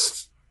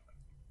just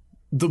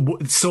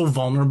it's so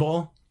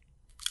vulnerable.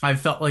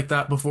 I've felt like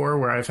that before,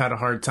 where I've had a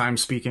hard time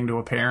speaking to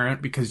a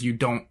parent because you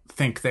don't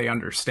think they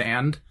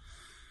understand.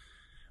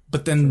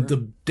 But then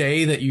the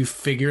day that you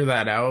figure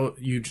that out,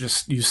 you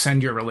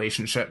send your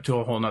relationship to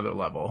a whole nother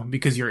level,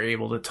 because you're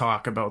able to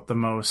talk about the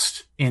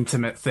most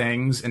intimate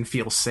things and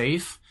feel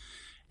safe.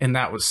 And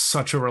that was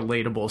such a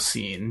relatable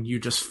scene. You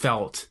just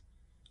felt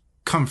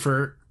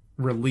comfort,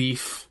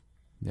 relief,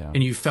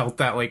 and you felt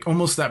that like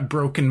almost that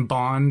broken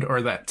bond,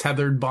 or that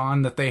tethered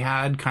bond that they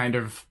had, kind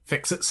of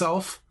fix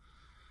itself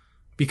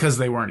because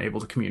they weren't able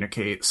to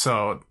communicate.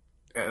 So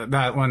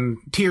that one,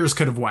 tears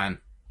could have went.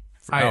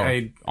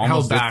 I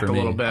held back a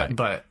little bit,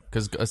 but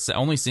because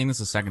only seeing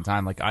this a second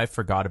time, like I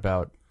forgot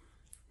about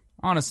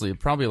honestly,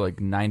 probably like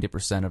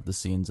 90% of the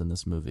scenes in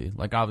this movie.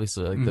 Like,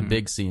 obviously, like the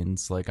big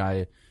scenes. Like,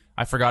 I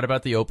forgot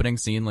about the opening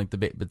scene. Like,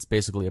 it's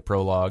basically a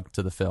prologue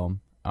to the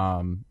film.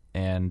 And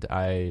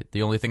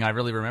the only thing I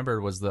really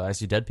remembered was the I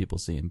See Dead People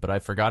scene. But I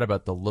forgot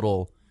about the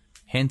little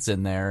hints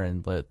in there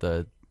and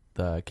the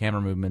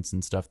camera movements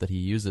and stuff that he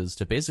uses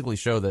to basically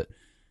show that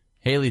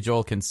Haley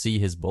Joel can see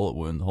his bullet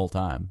wound the whole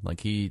time.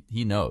 Like, he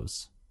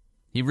knows.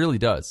 He really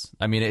does.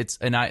 I mean,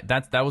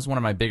 that was one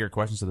of my bigger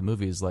questions of the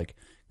movie is like,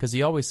 because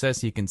he always says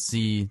he can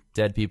see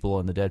dead people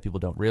and the dead people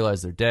don't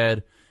realize they're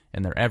dead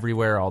and they're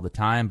everywhere all the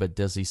time. But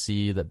does he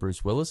see that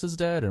Bruce Willis is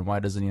dead, and why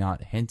doesn't he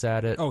not hint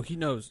at it? Oh, he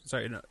knows.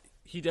 Sorry, no,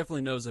 he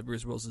definitely knows that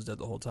Bruce Willis is dead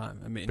the whole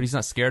time. I mean, But he's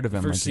not scared of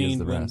him like he is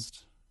the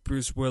rest.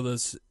 Bruce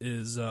Willis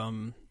is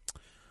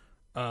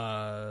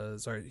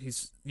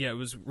it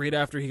was right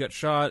after he got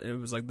shot. It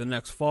was like the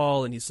next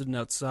fall, and he's sitting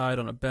outside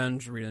on a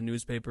bench reading a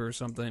newspaper or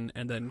something,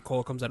 and then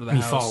Cole comes out of the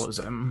house. He follows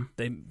him.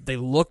 They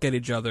look at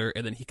each other,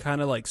 and then he kind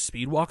of like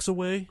speed walks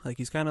away, like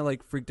he's kind of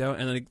like freaked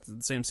out. And then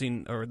the same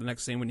scene, or the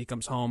next scene, when he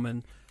comes home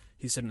and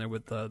he's sitting there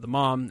with the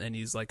mom, and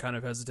he's like kind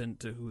of hesitant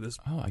to who this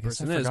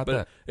person is.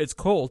 But it's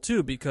Cole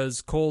too,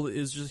 because Cole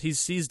is he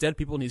sees dead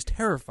people and he's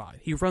terrified.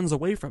 He runs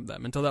away from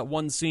them until that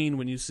one scene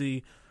when you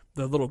see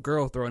the little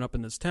girl throwing up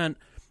in his tent.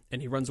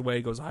 And he runs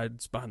away, goes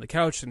hides behind the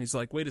couch, and he's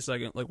like, wait a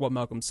second, like what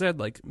Malcolm said,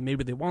 like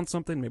maybe they want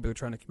something, maybe they're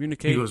trying to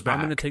communicate. He goes back. I'm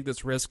going to take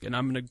this risk, and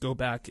I'm going to go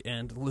back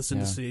and listen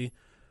to see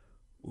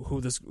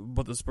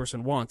what this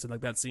person wants. And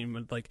like that scene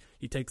when like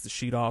he takes the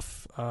sheet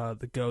off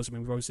the ghost. I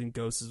mean, we've always seen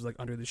ghosts like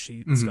under the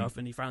sheet and stuff,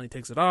 and he finally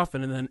takes it off,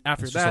 and then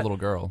after it's that, just a little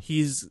girl.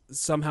 He's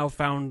somehow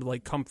found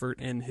like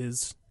comfort in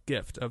his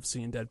gift of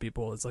seeing dead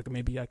people. It's like,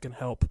 maybe I can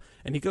help,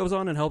 and he goes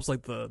on and helps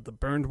like the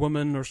burned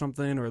woman or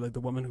something, or like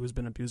the woman who's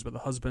been abused by the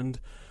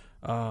husband.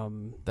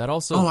 That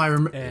also. Oh, I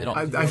remember.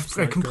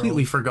 I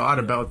completely forgot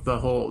about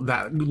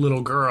that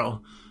little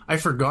girl. I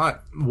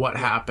forgot what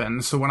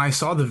happened. So when I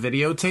saw the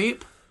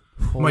videotape,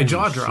 my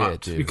jaw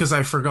dropped because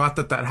I forgot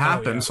that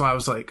happened. Oh, yeah. So I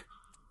was like,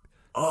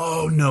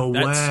 "Oh no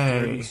That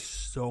scared way!" me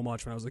so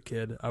much when I was a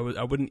kid. I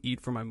wouldn't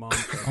eat for my mom.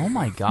 Oh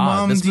my god,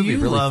 Mom, this do movie you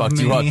really love fucked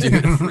me? you up,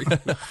 dude.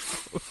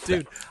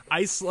 Dude,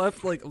 I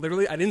slept like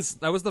literally.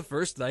 That was the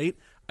first night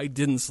I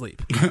didn't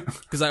sleep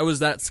because I was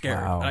that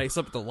scared. Wow. And I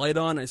slept with the light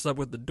on. I slept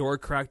with the door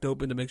cracked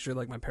open to make sure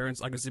like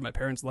I could see my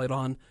parents' light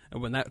on.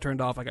 And when that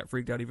turned off, I got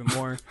freaked out even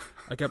more.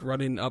 I kept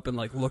running up and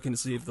like looking to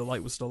see if the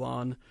light was still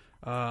on.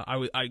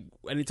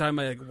 Anytime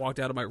I like, walked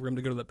out of my room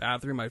to go to the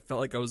bathroom, I felt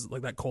like I was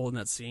like that Cole in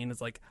that scene.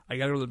 It's like I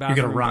gotta go to the bathroom.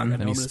 You're gonna run.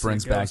 And he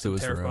sprints back to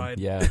his room.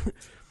 Yeah.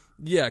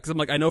 Yeah, because I'm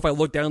like, I know if I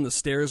look down the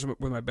stairs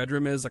where my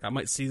bedroom is, like I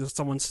might see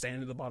someone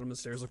standing at the bottom of the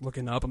stairs, like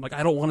looking up. I'm like,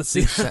 I don't want to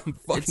see that. I'm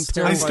fucking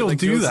terrified. I still that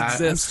do ghosts that.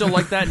 exist. I'm still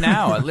like that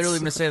now. I literally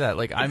gonna say that.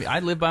 Like I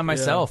live by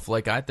myself.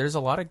 Like there's a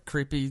lot of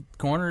creepy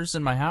corners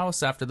in my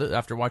house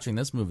after watching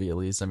this movie. At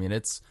least I mean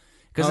it's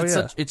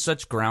because it's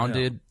such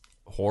grounded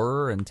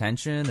horror and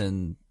tension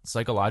and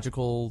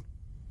psychological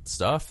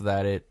stuff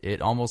that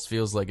it almost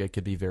feels like it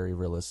could be very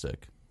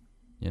realistic.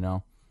 You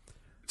know.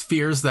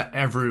 Fears that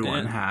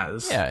everyone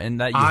has. Yeah, and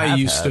that I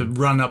used to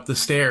run up the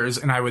stairs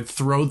and I would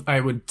turn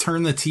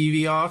the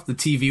TV off. The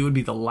TV would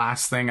be the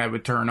last thing I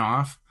would turn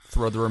off.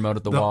 Throw the remote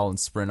at the wall and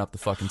sprint up the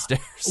fucking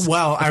stairs.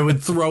 Well, I would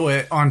throw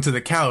it onto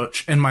the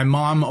couch, and my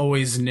mom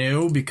always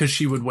knew because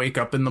she would wake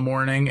up in the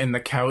morning and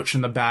the couch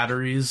and the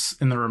batteries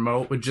and the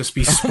remote would just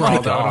be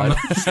sprawled out on the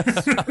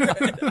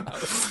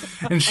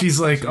And she's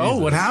like, "Oh,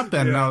 what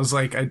happened?" And I was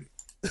like,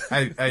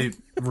 I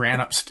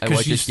ran upstairs. I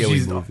like a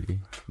scary movie.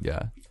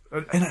 Yeah.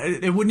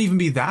 And it wouldn't even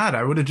be that.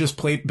 I would have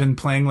just been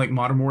playing like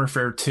Modern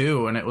Warfare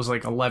 2, and it was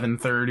like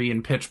 11:30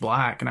 and pitch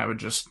black, and I would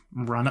just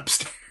run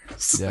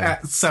upstairs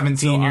at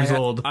 17 years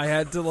old. I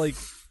had to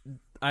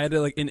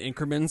in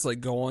increments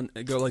go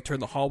turn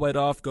the hall light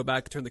off, go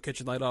back, turn the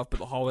kitchen light off, but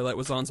the hallway light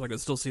was on, so I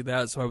could still see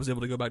that. So I was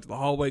able to go back to the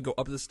hallway, go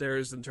up the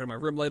stairs, and turn my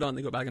room light on,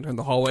 then go back and turn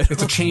the hallway.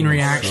 It's a chain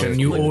reaction.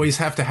 You always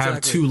have to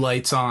have two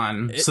lights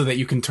on so that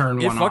you can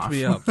turn one off. It fucked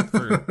me up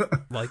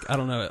for like I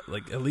don't know,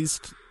 like at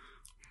least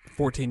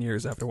 14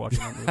 years after watching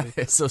that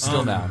movie. So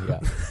still now, yeah.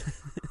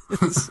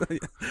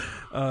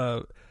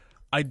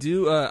 I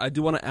do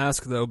want to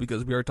ask though,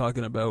 because we are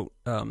talking about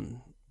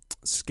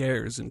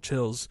scares and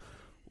chills.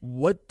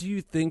 What do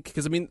you think?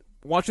 Because I mean,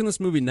 watching this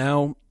movie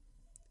now,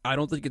 I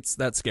don't think it's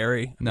that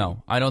scary.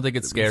 No, I don't think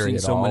it's scary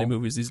at all. So many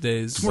movies these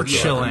days. It's more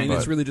chilling. I mean,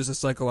 it's really just a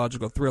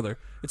psychological thriller.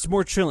 It's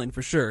more chilling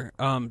for sure.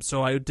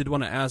 So I did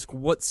want to ask,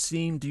 what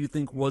scene do you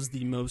think was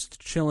the most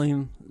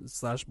chilling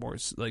 / more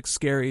like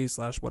scary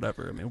 /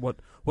 whatever? I mean,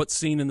 what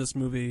scene in this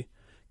movie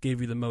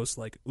gave you the most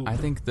like? Oop? I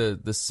think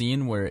the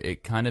scene where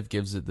it kind of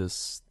gives it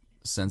this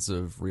sense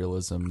of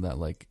realism that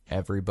like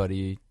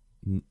everybody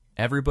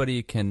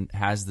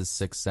has this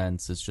sixth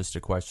sense. It's just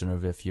a question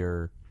of if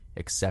you're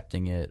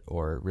accepting it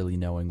or really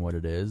knowing what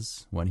it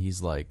is. When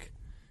he's like,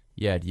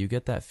 yeah, do you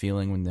get that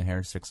feeling when the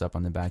hair sticks up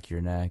on the back of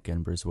your neck?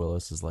 And Bruce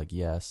Willis is like,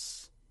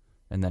 yes.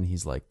 And then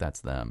he's like, that's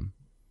them.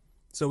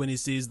 So when he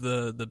sees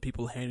the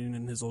people handing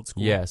in his old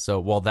school, Yeah.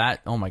 So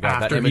that. Oh my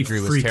god, After that imagery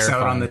he was freaks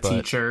terrifying. out on the but-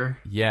 teacher,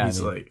 Yeah, he's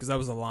I mean, like, because that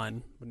was a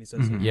line when he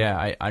says it.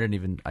 Yeah, I didn't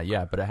even.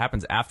 Yeah, but it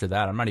happens after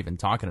that. I'm not even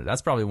talking.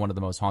 That's probably one of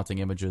the most haunting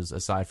images,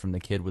 aside from the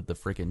kid with the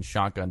freaking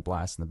shotgun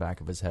blast in the back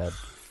of his head.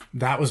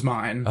 that was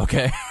mine.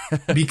 Okay.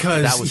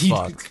 Because That was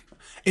fucked.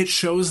 it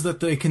shows that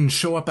they can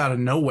show up out of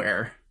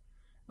nowhere.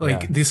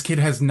 Like, Yeah. this kid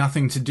has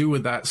nothing to do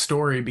with that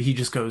story, but he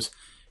just goes,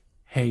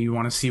 hey, you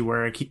want to see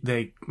where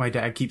my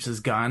dad keeps his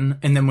gun?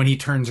 And then when he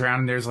turns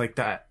around and there's like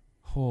that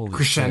Holy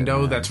crescendo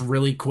shit, man. that's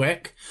really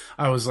quick,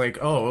 I was like,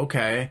 oh,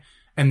 okay.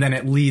 And then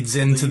it leads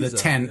into the use that,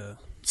 tent yeah.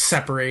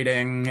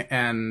 separating,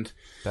 and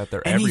that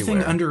they're anything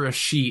everywhere. under a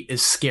sheet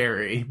is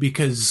scary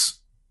because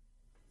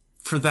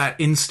for that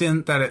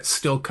instant that it's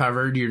still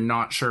covered, you're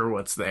not sure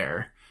what's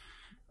there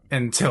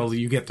until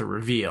you get the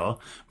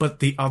reveal. But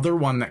the other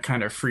one that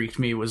kind of freaked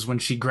me was when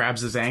she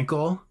grabs his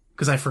ankle,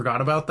 because I forgot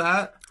about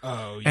that.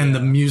 Oh, yeah. And the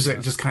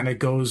music just kind of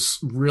goes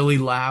really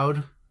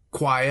loud,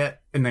 quiet,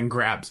 and then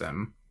grabs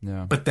him.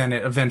 Yeah. But then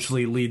it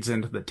eventually leads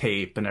into the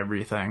tape and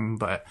everything.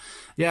 But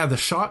yeah, the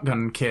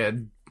shotgun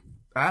kid,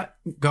 that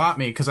got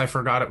me because I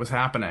forgot it was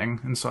happening.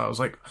 And so I was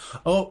like,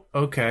 oh,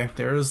 okay,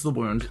 there's the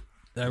wound.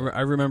 I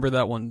remember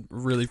that one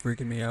really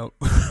freaking me out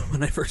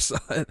when I first saw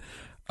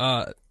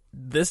it.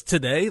 This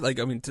today, like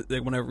when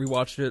I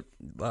rewatched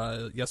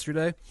it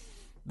yesterday,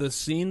 the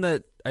scene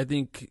that I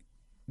think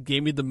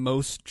gave me the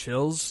most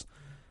chills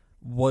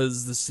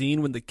was the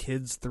scene when the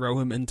kids throw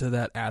him into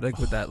that attic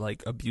with that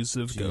like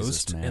abusive Jesus,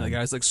 ghost, man. and the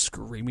guy's like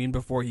screaming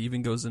before he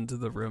even goes into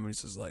the room, and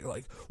he's just like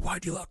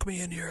why'd you lock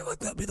me in here?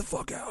 Like, let me the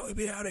fuck out, let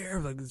me out of here.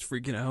 Like, he's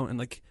freaking out, and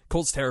like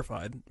Colt's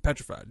terrified,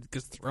 petrified,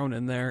 gets thrown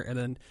in there, and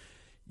then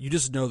you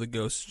just know the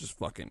ghost is just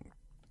fucking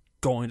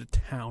going to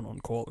town on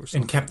Colt or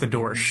something. And kept the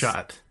door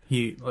shut.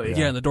 He like,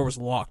 Yeah, and the door was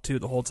locked too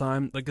the whole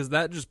time. Like, because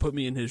that just put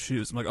me in his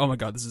shoes. I'm like, oh my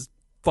god, this is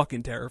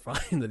fucking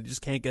terrifying that he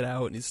just can't get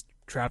out and he's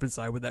trapped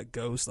inside with that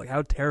ghost. Like,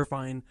 how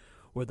terrifying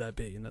would that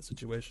be in that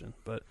situation?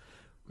 But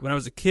when I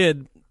was a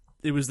kid,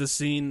 it was the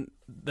scene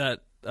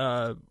that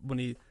when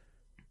he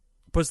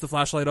puts the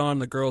flashlight on,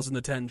 the girl's in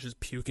the tent just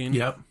puking.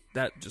 Yep.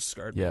 That just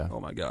scarred Yeah. me. Oh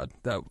my god.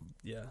 That,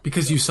 yeah.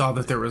 Because you saw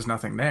that there was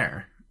nothing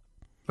there.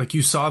 Like,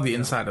 you saw the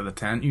inside of the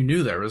tent. You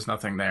knew there was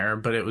nothing there,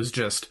 but it was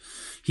just,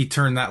 he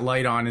turned that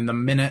light on, and the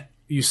minute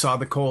you saw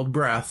the cold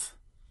breath,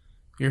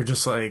 you're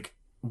just like,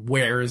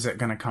 where is it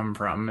going to come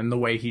from? And the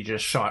way he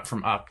just shot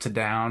from up to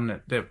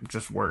down, it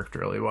just worked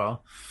really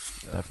well.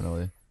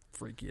 Definitely.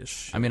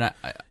 Freaky-ish. I mean, I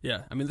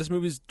yeah, I mean, this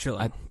movie's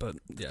chilling, but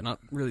yeah, not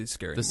really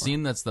scary the anymore.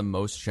 scene that's the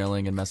most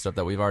chilling and messed up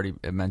that we've already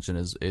mentioned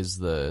is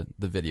the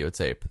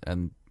videotape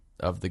and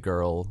of the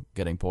girl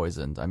getting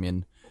poisoned. I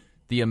mean,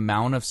 the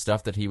amount of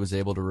stuff that he was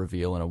able to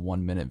reveal in a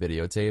 1-minute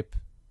videotape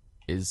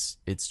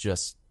it's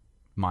just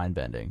mind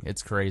bending.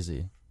 It's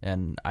crazy,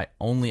 and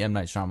only M.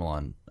 Night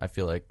Shyamalan, I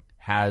feel like,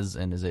 has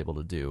and is able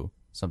to do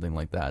something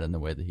like that in the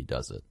way that he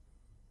does it.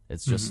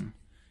 It's just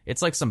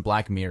it's like some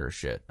Black Mirror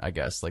shit, I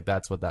guess. Like,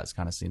 that's what that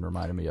kind of scene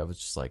reminded me of. It's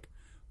just like,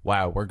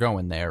 wow, we're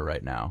going there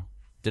right now.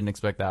 Didn't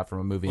expect that from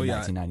a movie in yeah.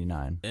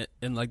 1999.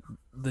 And like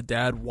the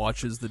dad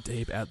watches the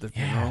tape at the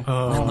funeral,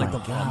 Oh and like the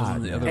my mom is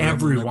in the other room,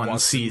 Everyone and, like,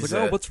 watches, sees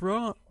like, it. Oh, what's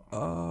wrong?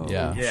 Oh,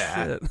 Yeah.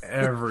 Yeah, shit.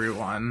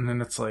 everyone.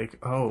 And it's like,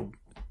 oh,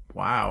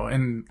 wow.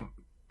 And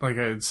like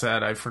I had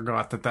said, I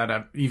forgot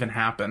that even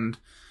happened.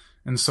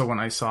 And so when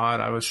I saw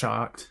it, I was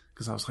shocked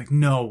because I was like,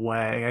 no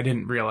way. I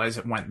didn't realize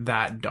it went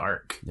that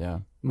dark Yeah.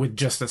 with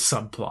just a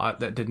subplot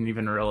that didn't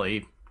even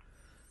really...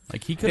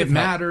 Like, he could It have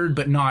mattered,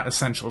 but not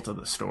essential to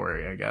the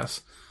story, I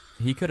guess.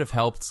 he could have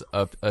helped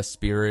a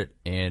spirit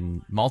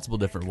in multiple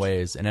different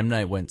ways, and M.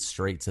 Night went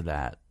straight to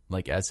that.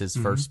 Like, as his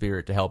first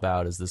spirit to help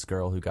out is this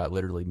girl who got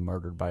literally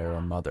murdered by her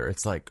own mother.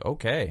 It's like,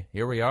 okay,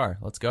 here we are.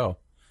 Let's go.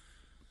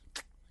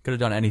 Could have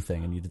done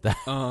anything, and you did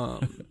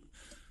that.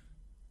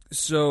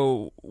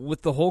 So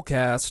with the whole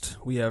cast,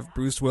 we have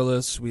Bruce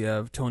Willis, we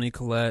have Toni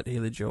Collette,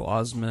 Haley Joel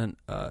Osment,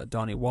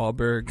 Donnie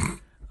Wahlberg.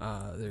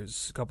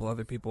 There's a couple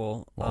other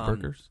people.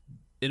 Wahlburgers.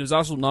 It was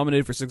also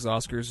nominated for 6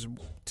 Oscars,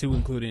 2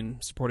 including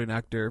supporting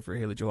actor for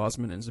Haley Joel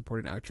Osment and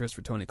supporting actress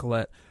for Toni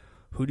Collette.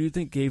 Who do you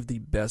think gave the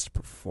best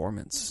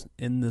performance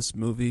in this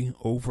movie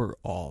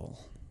overall?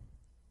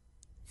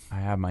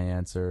 I have my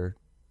answer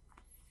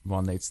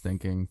while Nate's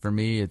thinking. For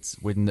me, it's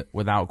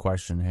without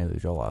question Haley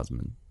Joel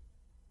Osment.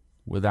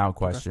 Without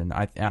question.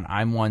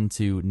 I'm one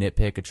to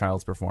nitpick a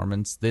child's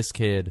performance. This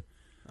kid,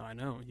 I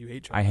know you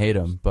hate. I hate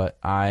him, but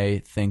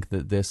I think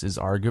that this is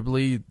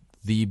arguably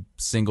the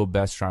single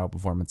best child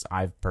performance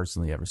I've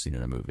personally ever seen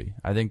in a movie.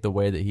 I think the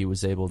way that he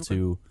was able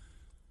to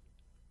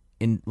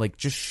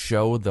just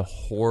show the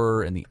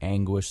horror and the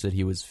anguish that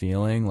he was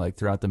feeling, like,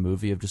 throughout the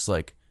movie, of just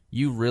like,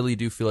 you really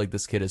do feel like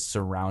this kid is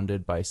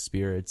surrounded by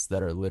spirits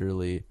that are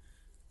literally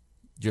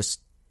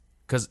just,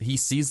 because he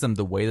sees them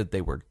the way that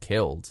they were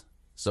killed.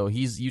 So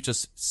you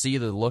just see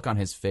the look on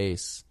his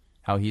face,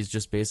 how he's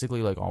just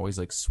basically like always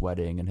like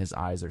sweating and his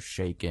eyes are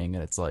shaking,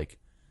 and it's like,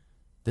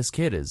 this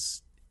kid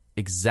is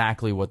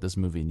exactly what this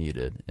movie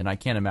needed. And I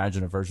can't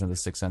imagine a version of The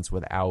Sixth Sense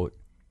without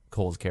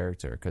Cole's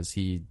character, because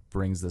he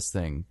brings this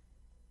thing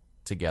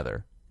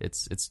together.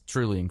 It's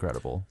truly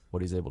incredible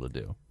what he's able to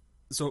do.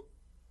 So,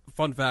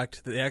 fun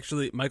fact,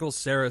 Michael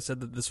Cera said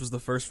that this was the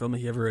first film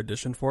he ever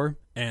auditioned for,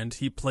 and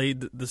he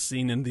played the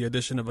scene in the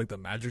audition of like the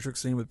magic trick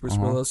scene with Bruce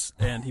Willis,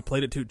 and he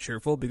played it too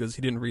cheerful because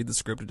he didn't read the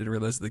script and didn't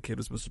realize that the kid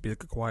was supposed to be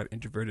like a quiet,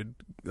 introverted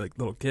like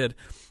little kid.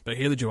 But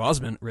Haley Joel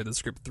Osment read the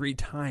script 3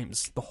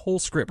 times, the whole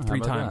script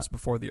 3 times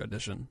before the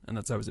audition, and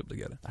that's how I was able to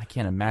get it. I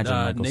can't imagine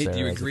Michael Nate, Cera do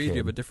you as a agree? Do kid.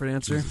 you have a different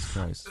answer? Jesus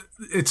Christ.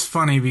 It's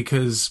funny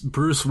because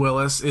Bruce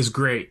Willis is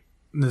great.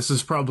 This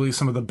is probably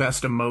some of the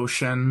best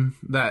emotion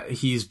that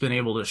he's been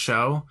able to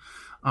show.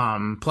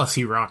 Plus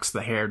he rocks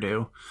the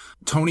hairdo.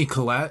 Toni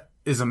Collette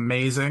is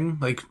amazing.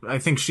 Like, I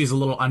think she's a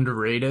little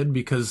underrated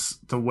because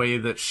the way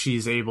that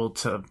she's able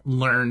to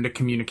learn to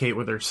communicate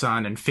with her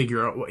son and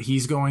figure out what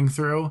he's going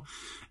through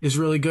is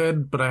really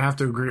good. But I have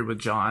to agree with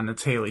John.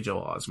 It's Haley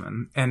Joel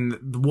Osment.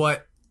 And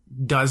what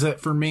does it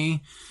for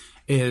me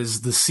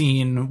is the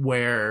scene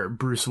where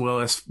Bruce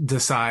Willis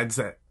decides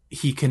that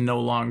he can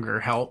no longer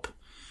help.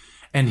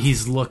 And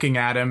he's looking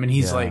at him and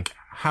he's like,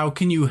 how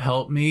can you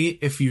help me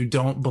if you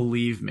don't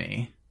believe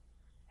me?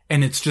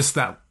 And it's just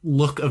that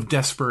look of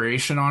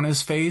desperation on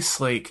his face.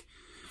 Like,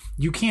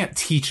 you can't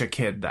teach a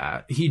kid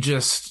that. He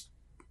just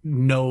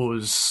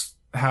knows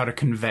how to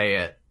convey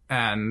it.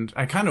 And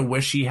I kind of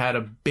wish he had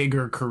a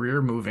bigger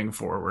career moving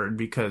forward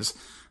because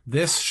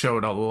this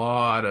showed a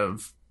lot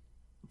of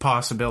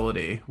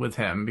possibility with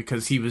him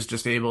because he was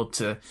just able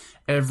to,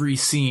 every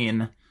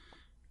scene,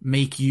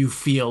 make you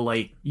feel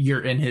like you're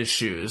in his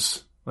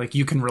shoes. Like,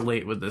 you can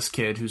relate with this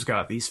kid who's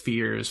got these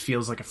fears,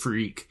 feels like a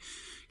freak,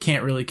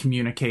 can't really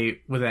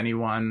communicate with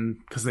anyone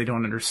because they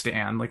don't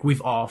understand. Like,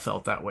 we've all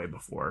felt that way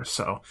before.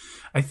 So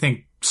I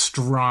think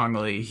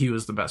strongly he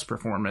was the best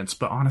performance,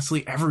 but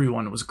honestly,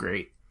 everyone was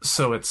great.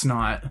 So it's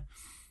not...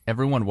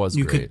 Everyone was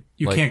great.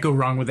 You can't go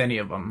wrong with any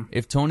of them.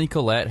 If Toni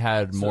Collette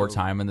had more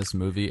time in this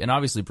movie, and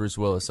obviously Bruce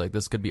Willis, like,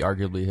 this could be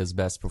arguably his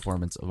best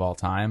performance of all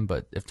time,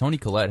 but if Toni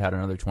Collette had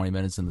another 20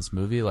 minutes in this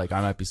movie, like,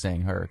 I might be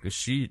saying her, because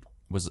she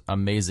was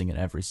amazing in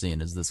every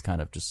scene as this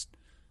kind of just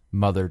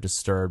mother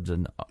disturbed,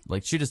 and,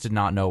 like, she just did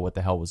not know what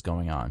the hell was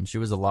going on. She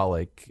was a lot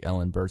like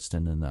Ellen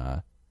Burstyn in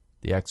The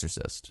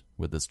Exorcist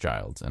with this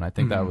child, and I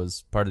think that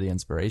was part of the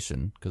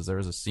inspiration, because there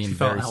was a scene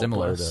very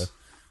similar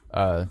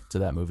to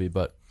that movie,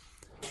 but...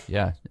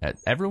 Yeah,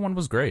 everyone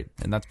was great,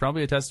 and that's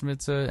probably a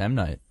testament to M.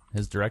 Night,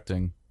 his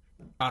directing.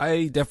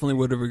 I definitely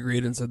would have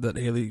agreed and said that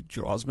Haley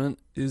Joel Osment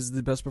is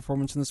the best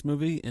performance in this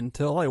movie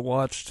until I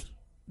watched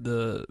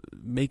the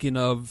making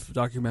of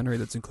documentary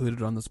that's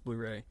included on this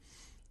Blu-ray,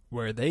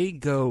 where they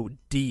go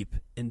deep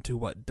into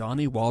what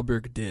Donnie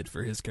Wahlberg did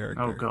for his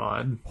character. Oh,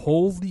 God.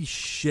 Holy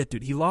shit,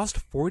 dude. He lost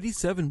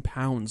 47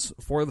 pounds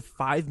for the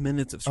 5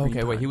 minutes of screen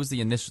time. Wait, he was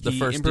the first dude,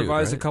 He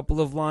improvised right? a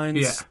couple of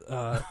lines.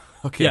 Yeah.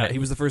 Okay. Yeah, he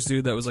was the first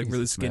dude that was like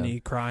really skinny,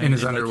 crying in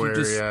his and, like,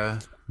 underwear.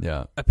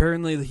 Yeah.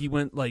 Apparently, he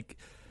went like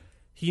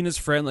he and his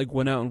friend like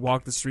went out and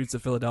walked the streets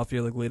of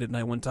Philadelphia like late at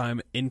night one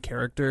time in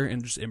character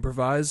and just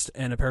improvised.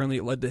 And apparently,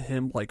 it led to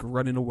him like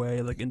running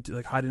away, like into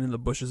like hiding in the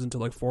bushes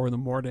until like 4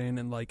 a.m.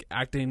 and like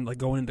acting like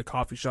going into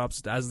coffee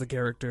shops as the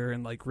character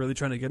and like really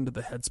trying to get into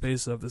the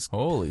headspace of this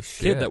Holy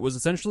kid that was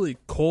essentially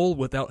Cole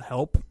without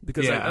help.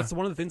 Because that's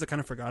one of the things I kind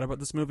of forgot about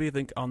this movie. I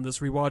think on this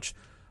rewatch,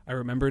 I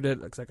remembered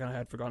it because I kind of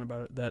had forgotten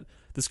about it. That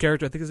this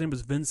character, I think his name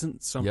was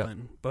Vincent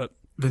something, but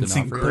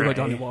Vincent played by Gray.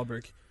 Donnie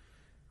Wahlberg.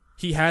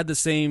 He had the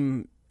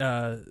same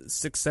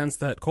sixth sense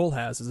that Cole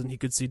has, and he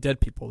could see dead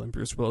people. And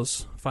Bruce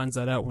Willis finds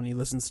that out when he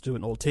listens to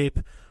an old tape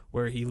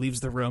where he leaves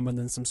the room, and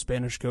then some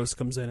Spanish ghost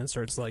comes in and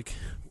starts like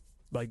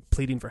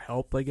pleading for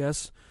help, I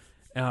guess.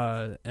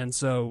 And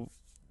so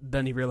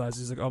then he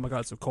realizes, he's like, oh my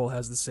god, so Cole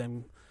has the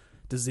same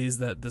disease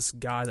that this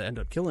guy that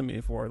ended up killing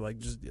me for, like,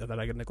 just that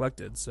I got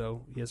neglected,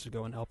 so he has to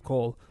go and help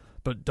Cole.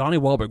 But Donnie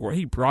Wahlberg, what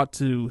he brought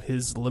to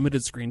his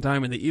limited screen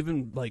time, and they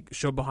even like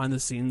show behind the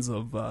scenes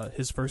of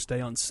his first day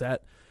on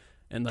set,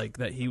 and like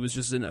that he was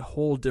just in a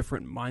whole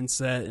different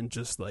mindset, and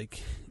just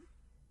like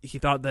he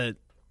thought that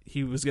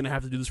he was gonna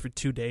have to do this for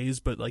 2 days,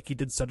 but like he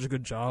did such a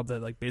good job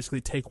that like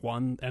basically take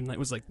one, and it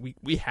was like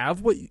we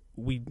have what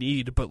we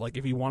need, but like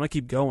if you want to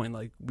keep going,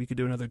 like we could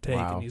do another take.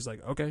 Wow. And he's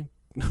like, okay.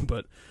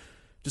 But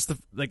just the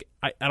like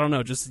I don't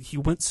know, just he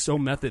went so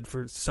method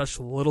for such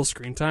little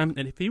screen time,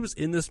 and if he was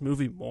in this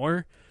movie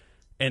more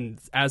and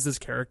as this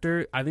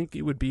character, I think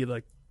it would be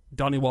like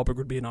Donnie Wahlberg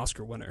would be an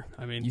Oscar winner.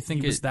 I mean, You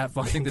think he was that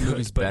fucking you think the good,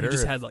 movie's but better he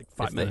just if, had like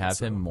 5 if minutes. they have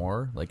so. him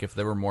more? Like if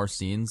there were more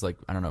scenes, like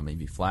I don't know,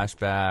 maybe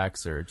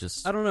flashbacks or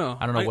just I don't know.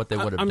 I don't know what they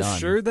would have I'm done.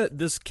 sure that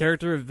this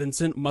character of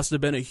Vincent must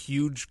have been a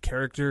huge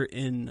character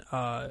in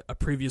a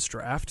previous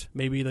draft.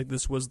 Maybe like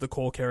this was the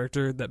Cole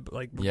character that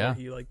like before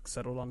he like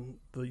settled on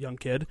the young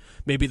kid.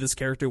 Maybe this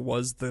character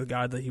was the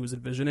guy that he was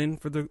envisioning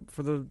for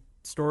the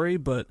story,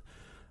 but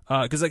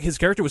because like his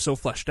character was so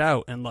fleshed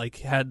out and like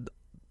had.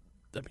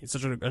 I mean,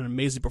 such an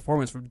amazing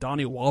performance from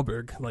Donnie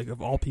Wahlberg, like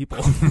of all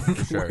people.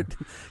 Sure.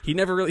 He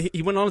never really.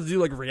 He went on to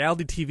do like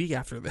reality TV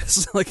after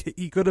this. Like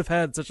he could have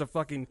had such a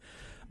fucking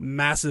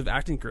massive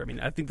acting career. I mean,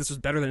 I think this was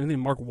better than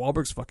anything Mark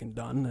Wahlberg's fucking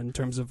done in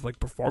terms of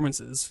like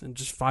performances and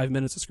just 5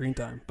 minutes of screen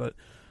time. But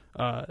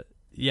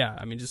yeah,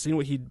 I mean, just seeing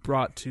what he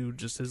brought to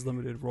just his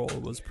limited role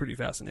was pretty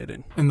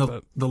fascinating. And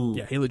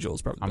yeah, Haley Joel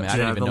is probably I the mean, best. I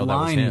didn't even the know that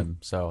was line- him,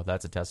 so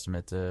that's a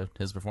testament to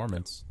his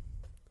performance.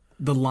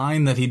 the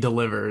line that he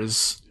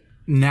delivers,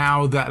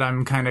 now that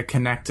I'm kind of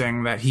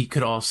connecting that he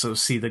could also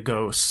see the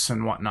ghosts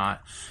and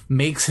whatnot,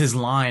 makes his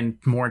line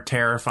more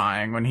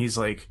terrifying when he's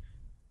like,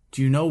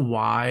 do you know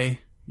why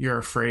you're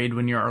afraid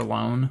when you're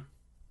alone?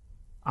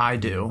 I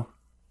do.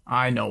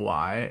 I know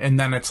why. And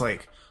then it's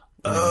like,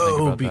 didn't even think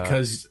oh, about that.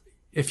 because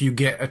if you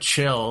get a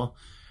chill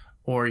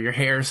or your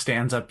hair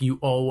stands up, you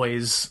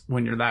always,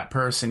 when you're that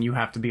person, you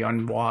have to be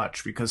on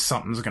watch because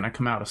something's going to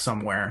come out of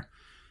somewhere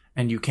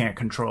and you can't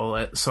control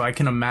it. So I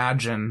can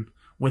imagine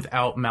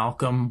without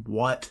Malcolm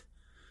what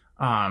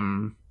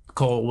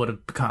Cole would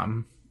have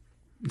become.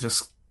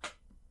 Just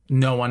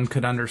no one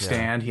could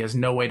understand. He has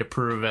no way to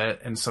prove it.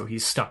 And so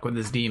he's stuck with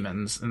his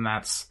demons, and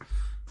that's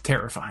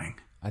terrifying.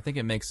 I think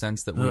it makes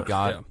sense that we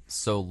got Yeah.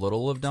 so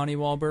little of Donnie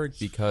Wahlberg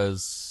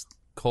because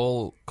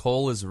Cole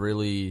is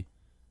really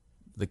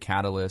the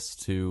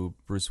catalyst to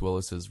Bruce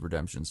Willis's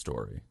redemption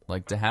story.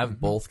 Like, to have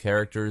both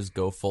characters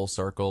go full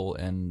circle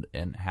and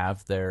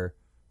have their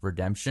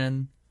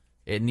redemption,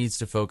 it needs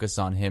to focus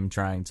on him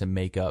trying to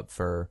make up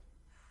for,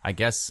 I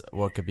guess,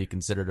 what could be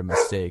considered a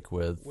mistake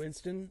with.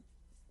 Winston,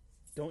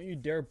 don't you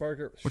dare bark.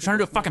 We're trying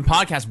to do a fucking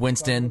podcast,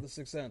 Winston. The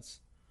Sixth Sense.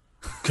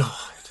 God.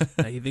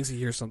 Yeah, he thinks he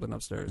hears something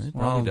upstairs.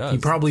 Well, does. he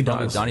probably It's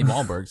does. Donnie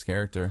Wahlberg's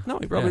character. No,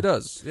 he probably Yeah.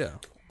 does. Yeah,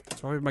 it's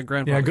probably my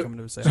grandfather Yeah, go- coming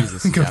to say.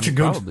 Jesus, Go- yeah, I mean,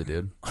 go- probably,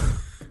 dude.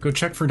 Go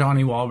check for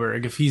Donnie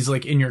Wahlberg. If he's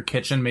like in your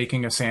kitchen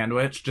making a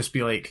sandwich, just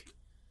be like,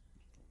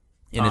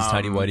 In his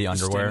tidy whitey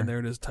Just underwear. standing there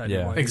in his tidy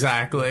Yeah. whities.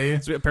 exactly.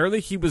 So apparently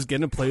he was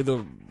gonna play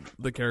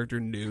the character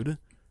nude,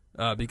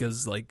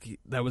 because like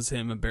that was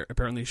him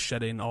apparently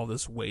shedding all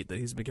this weight that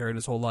he's been carrying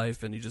his whole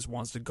life, and he just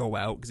wants to go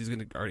out because he's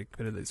gonna already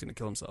committed that he's gonna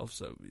kill himself.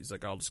 So he's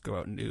like, I'll just go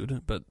out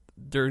nude. But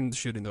during the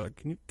shooting, they're like,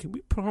 can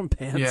we put on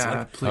pants? Yeah,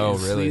 Like, please. Oh,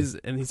 really? please.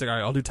 And he's like, all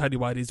right, I'll do tidy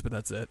whities, but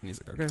that's it. And he's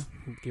like, okay,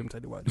 give him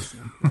tidy whities.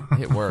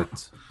 It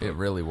worked. It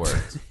really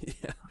worked.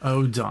 Yeah,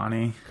 Oh,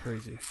 Donnie.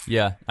 crazy.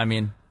 Yeah, I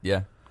mean,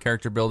 yeah.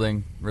 Character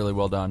building, really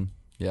well done.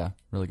 Yeah,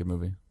 really good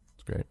movie.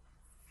 It's great.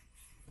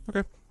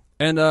 Okay.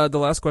 And the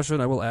last question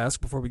I will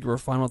ask before we give our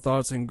final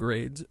thoughts and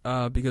grades,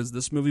 because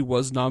this movie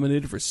was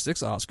nominated for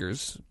 6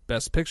 Oscars: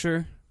 Best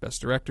Picture,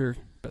 Best Director,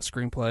 Best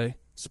Screenplay,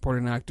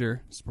 Supporting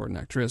Actor, Supporting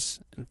Actress,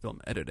 and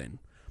Film Editing.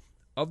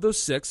 Of those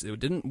 6, it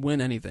didn't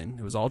win anything.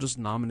 It was all just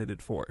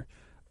nominated for.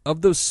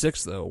 Of those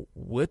 6, though,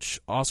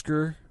 which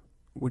Oscar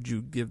would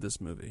you give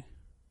this movie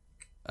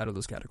out of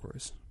those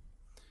categories?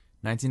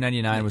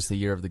 1999 was the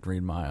year of the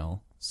Green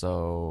Mile,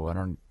 so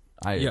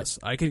Yes,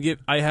 I can give.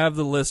 I have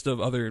the list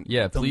of other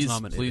Yeah, films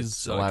nominated. please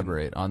so I can-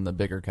 elaborate on the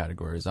bigger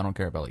categories. I don't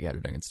care about like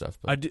editing and stuff.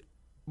 But I do,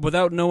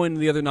 without knowing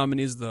the other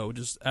nominees, though,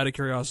 just out of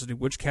curiosity,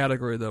 which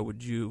category, though,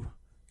 would you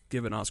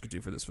give an Oscar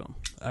to for this film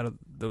out of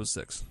those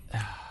 6?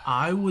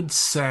 I would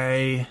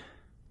say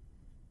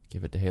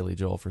give it to Haley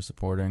Joel for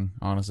supporting.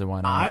 Honestly,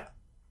 why not?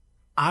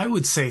 I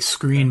would say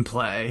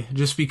screenplay,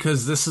 just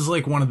because this is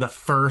like one of the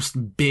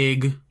first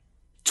big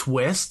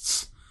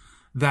twists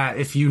that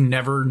if you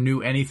never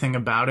knew anything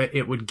about it,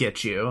 it would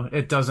get you.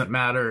 It doesn't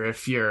matter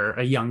if you're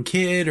a young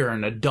kid or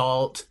an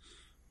adult,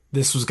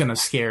 this was going to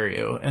scare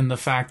you. And the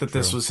fact that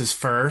this was his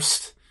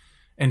first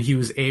and he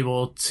was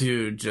able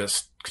to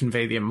just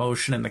convey the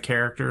emotion and the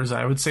characters,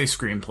 I would say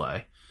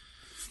screenplay.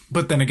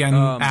 But then again,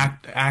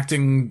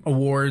 acting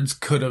awards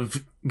could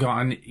have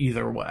gone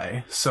either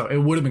way. So it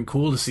would have been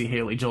cool to see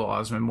Haley Joel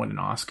Osment win an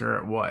Oscar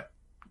at what,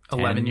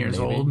 11 10 years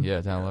maybe? old?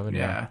 Yeah, 10, 11.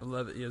 Yeah.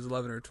 11, he was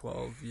 11 or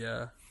 12,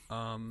 yeah.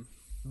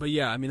 But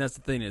yeah, I mean, that's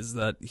the thing, is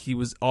that he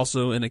was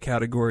also in a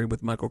category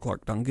with Michael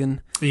Clark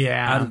Duncan. Out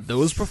Yeah. of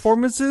those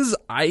performances,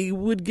 I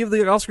would give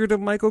the Oscar to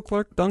Michael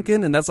Clark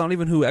Duncan, and that's not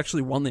even who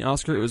actually won the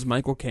Oscar. It was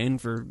Michael Caine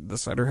for the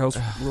Cider House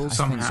Rules.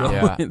 Somehow. So,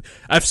 Yeah.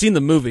 I've seen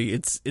the movie.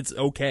 It's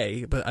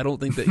okay, but I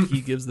don't think that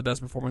he gives the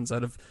best performance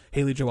out of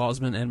Haley Joel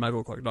Osment and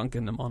Michael Clark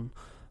Duncan among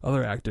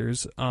other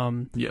actors.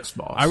 Yes,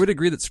 boss. I would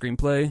agree that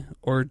screenplay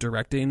or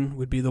directing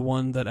would be the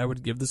one that I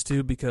would give this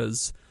to,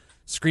 because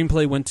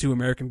screenplay went to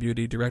American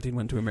Beauty, directing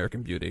went to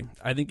American Beauty.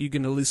 I think you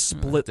can at least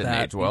split didn't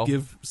that age well. and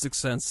give Sixth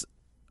Sense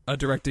a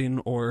directing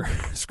or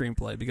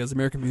screenplay, because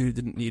American Beauty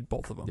didn't need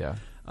both of them. Yeah.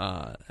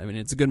 I mean,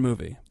 it's a good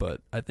movie,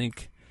 but I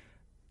think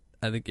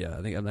M.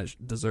 Night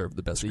deserved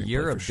the best The screenplay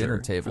year for of sure dinner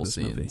for table this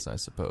movie. scenes, I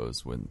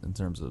suppose, when in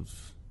terms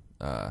of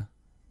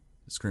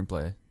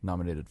screenplay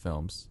nominated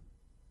films.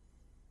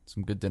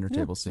 Some good dinner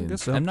table I guess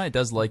scenes. so. M. Night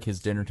does like his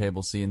dinner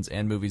table scenes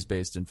and movies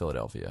based in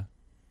Philadelphia.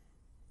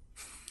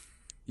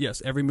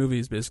 Yes, every movie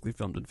is basically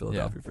filmed in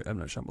Philadelphia for M.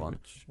 Night Shyamalan.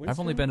 I've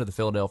only been to the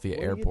Philadelphia What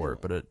are you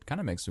airport, but it kind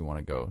of makes me want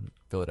to go to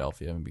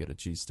Philadelphia and get a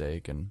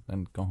cheesesteak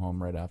and go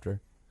home right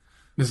after.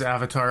 Does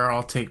Avatar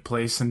all take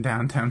place in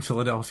downtown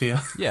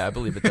Philadelphia? Yeah, I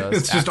believe it does.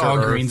 It's just After all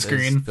Earth green is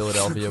screen.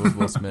 Philadelphia with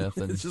Will Smith.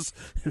 And It's just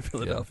in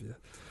Philadelphia.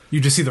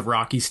 You just see the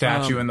Rocky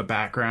statue in the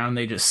background.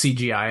 They just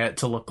CGI it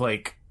to look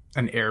like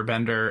an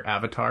Airbender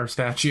Avatar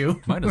statue.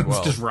 Might as well.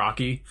 It's just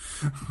Rocky.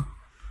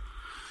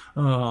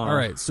 All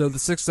right, so The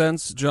Sixth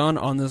Sense, John,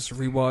 on this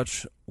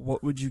rewatch,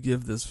 what would you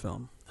give this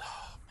film?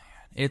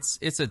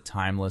 It's a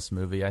timeless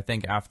movie. I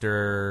think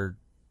after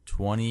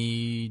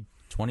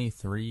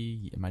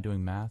 23, am I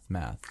doing math?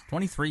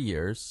 23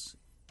 years,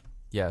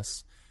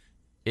 yes,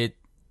 it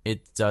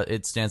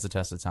stands the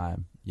test of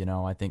time. You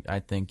know, I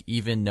think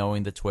even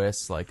knowing the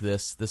twists, like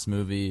this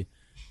movie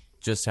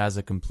just has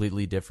a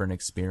completely different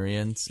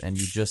experience, and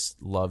you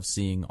just love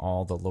seeing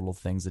all the little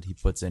things that he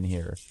puts in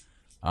here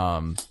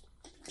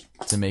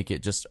to make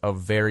it just a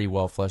very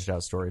well fleshed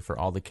out story for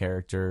all the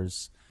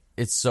characters.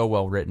 It's so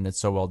well written, it's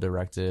so well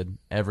directed.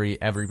 Every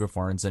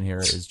performance in here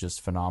is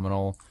just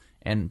phenomenal,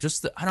 and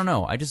just I don't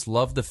know, I just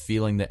love the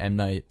feeling that M.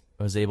 Night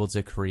was able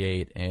to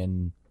create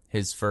in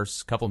his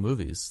first couple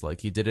movies.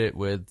 Like, he did it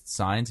with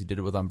Signs, he did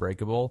it with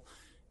Unbreakable,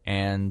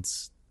 and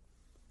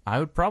I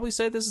would probably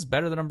say this is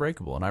better than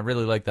Unbreakable, and I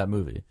really like that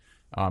movie.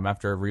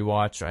 After a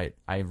rewatch,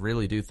 I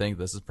really do think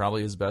this is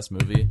probably his best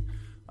movie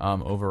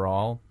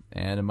overall,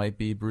 and it might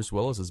be Bruce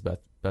Willis's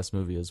best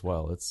movie as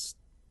well.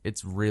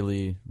 It's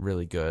really,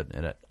 really good.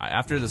 And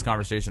after this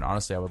conversation,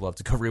 honestly, I would love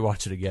to go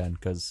rewatch it again,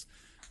 because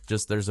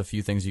just there's a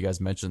few things you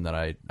guys mentioned that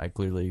I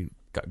clearly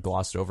got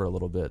glossed over a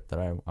little bit that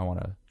I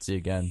want to see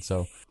again.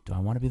 So, do I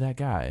want to be that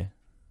guy?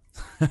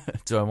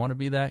 Do I want to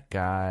be that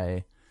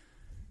guy?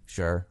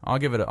 Sure. I'll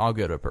give it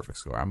a perfect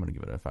score. I'm going to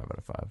give it a 5 out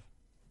of 5.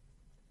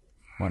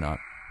 Why not?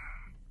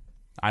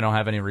 I don't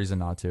have any reason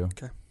not to.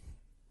 Okay.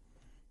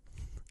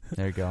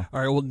 There you go. All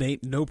right, well,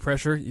 Nate, no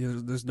pressure.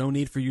 There's no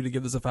need for you to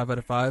give this a 5 out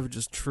of 5.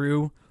 Just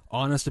true,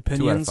 honest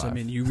opinions. 2 out of 5. I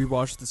mean, you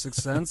rewatched The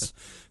Sixth Sense.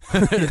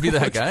 To be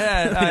that guy.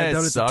 I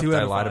It sucked.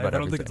 I lied about everything. I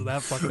don't think it's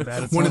that fucking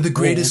bad. It's One of the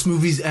greatest old.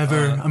 movies ever.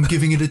 I'm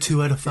giving it a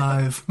 2 out of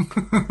 5.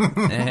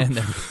 And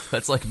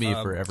that's like me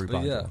for every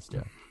but yeah. podcast.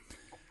 Yeah.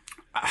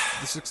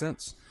 The Sixth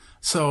Sense.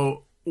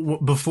 So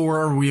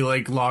before we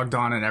logged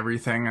on and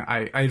everything,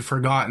 I'd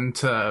forgotten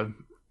to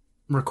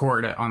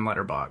record it on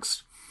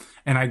Letterboxd.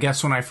 And I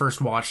guess when I first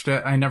watched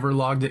it, I never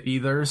logged it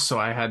either, so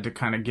I had to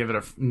kind of give it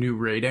a new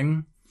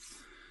rating.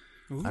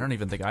 I don't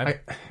even think I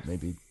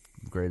maybe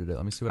graded it.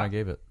 Let me see what I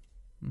gave it.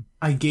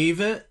 I gave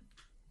it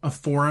a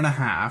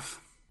 4.5,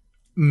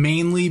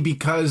 mainly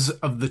because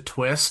of the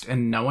twist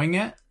and knowing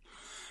it.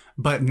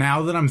 But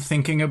now that I'm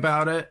thinking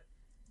about it,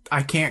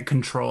 I can't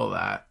control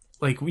that.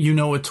 Like, you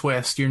know, a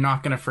twist, you're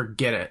not going to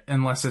forget it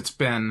unless it's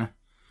been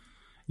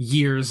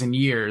years and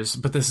years.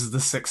 But this is The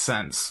Sixth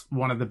Sense,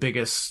 one of the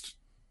biggest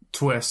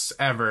twists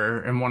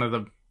ever, and one of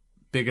the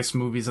biggest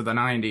movies of the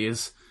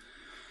 90s.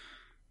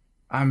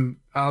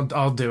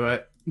 I'll do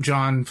it.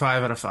 John,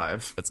 5 out of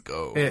 5. Let's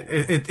go.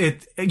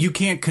 You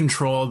can't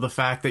control the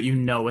fact that you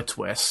know a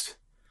twist,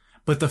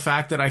 but the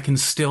fact that I can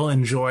still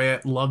enjoy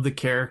it, love the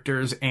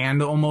characters,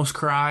 and almost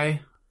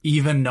cry,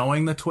 even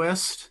knowing the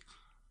twist,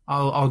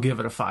 I'll give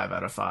it a 5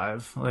 out of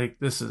 5. Like,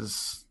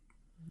 it's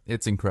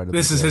incredible.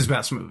 This is his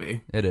best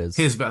movie. It is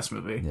his best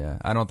movie. Yeah,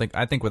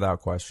 I think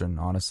without question,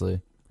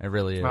 honestly, it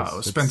really is.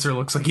 Wow, Spencer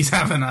looks like he's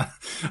having a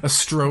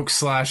stroke /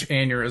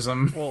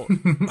 aneurysm. Well,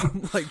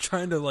 I'm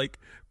trying to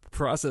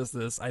process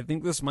this. I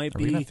think this might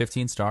be. Are we at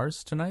 15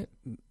 stars tonight?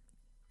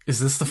 Is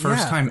this the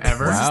first time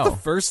ever? Is Wow. this the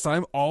first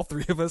time all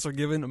three of us are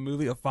giving a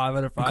movie a 5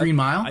 out of 5? Green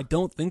Mile? I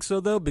don't think so,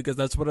 though, because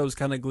that's what I was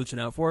kind of glitching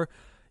out for.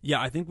 Yeah,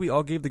 I think we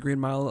all gave The Green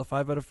Mile a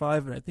 5 out of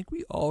 5, and I think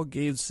we all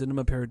gave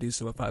Cinema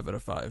Paradiso a 5 out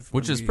of 5.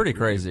 Which is pretty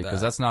crazy, because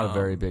that's not a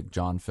very big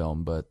John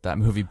film, but that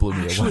movie blew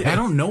me Actually, away. I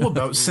don't know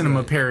about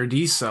Cinema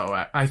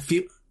Paradiso. I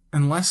feel,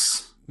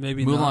 unless...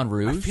 Maybe Moulin not.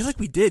 Rouge? I feel like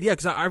we did, yeah,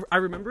 because I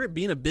remember it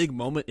being a big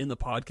moment in the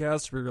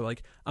podcast where we were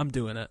like, I'm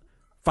doing it.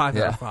 5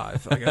 out of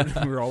 5.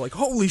 Like, we were all like,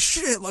 holy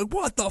shit, like,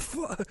 what the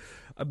fuck?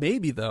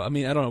 Maybe, though. I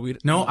mean, I don't know.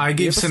 No, I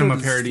gave Cinema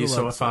episode is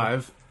still Paradiso a up, so-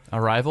 5.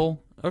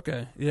 Arrival?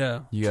 Okay, yeah.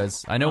 You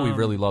guys, I know we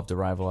really loved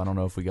Arrival. I don't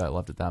know if we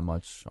loved it that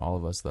much, all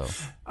of us, though.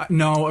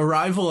 No,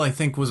 Arrival, I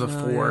think, was a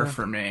 4 yeah.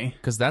 for me.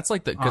 Because that's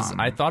because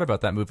I thought about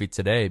that movie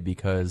today,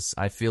 because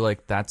I feel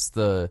like that's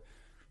Denis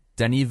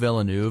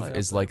Villeneuve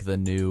is like the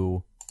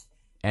new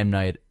M.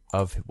 Night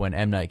of when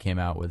M. Night came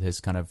out with his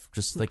kind of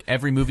just like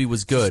every movie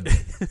was good,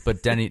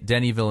 but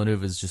Denis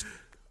Villeneuve is just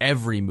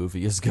every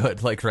movie is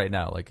good. Like right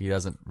now, like he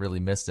hasn't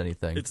really missed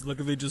anything. It's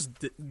literally just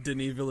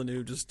Denis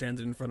Villeneuve just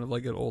standing in front of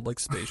like an old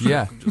like spaceship.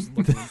 Yeah. And just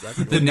looking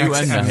exactly The like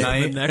next M. M. Night. the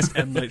Night. next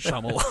M. Night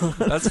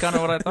Shyamalan. That's kind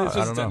of what I thought. It's I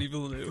just don't know. Denis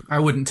Villeneuve. I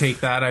wouldn't take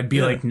that. I'd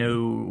be like,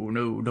 no,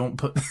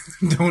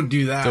 don't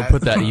do that. Don't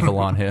put that evil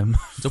on him.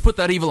 Don't put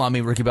that evil on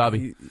me, Ricky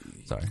Bobby.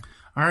 Sorry.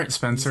 All right,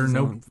 Spencer,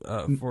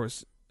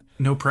 Force.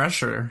 no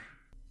pressure.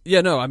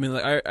 Yeah, no, I mean,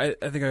 like,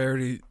 I think I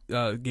already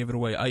gave it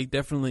away. I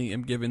definitely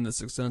am giving The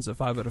Sixth Sense a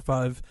 5 out of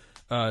 5.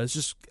 It's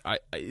just,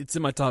 it's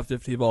in my top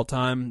 50 of all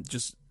time.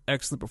 Just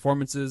excellent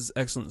performances,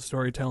 excellent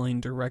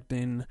storytelling,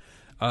 directing.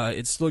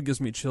 It still gives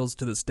me chills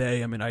to this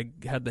day. I mean, I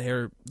had the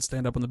hair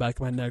stand up on the back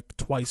of my neck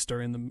twice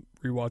during the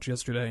rewatch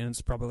yesterday, and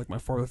it's probably like my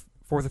fourth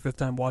or fifth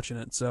time watching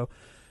it. So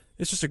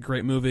it's just a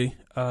great movie.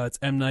 It's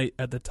M. Night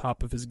at the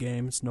top of his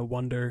game. It's no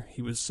wonder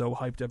he was so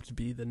hyped up to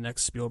be the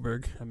next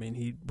Spielberg. I mean,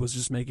 he was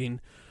just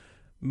making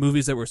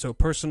movies that were so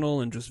personal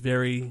and just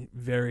very,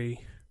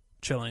 very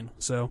chilling.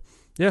 So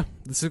Yeah,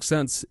 The Sixth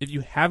Sense. If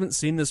you haven't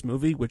seen this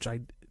movie, which I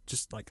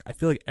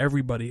feel like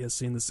everybody has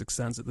seen The Sixth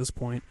Sense at this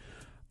point,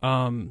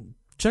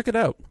 check it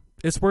out.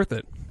 It's worth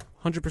it.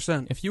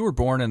 100%. If you were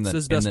born in the It's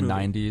his best movie.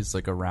 90s,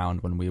 like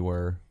around when we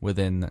were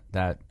within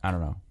that, I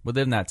don't know,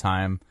 within that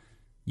time,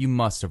 you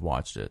must have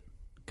watched it.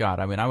 God,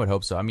 I mean, I would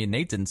hope so. I mean,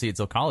 Nate didn't see it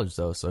till college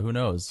though, so who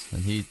knows?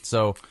 And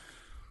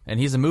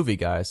he's a movie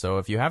guy, so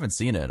if you haven't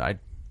seen it,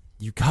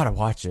 you gotta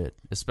watch it.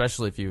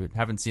 Especially if you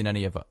haven't seen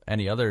any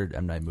other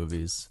M. Night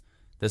movies.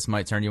 This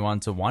might turn you on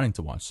to wanting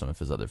to watch some of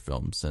his other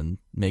films and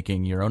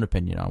making your own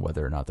opinion on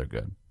whether or not they're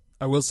good.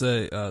 I will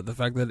say the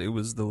fact that it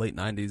was the late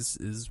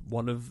 90s is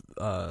one of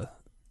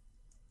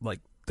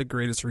the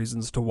greatest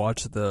reasons to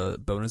watch the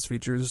bonus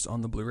features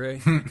on the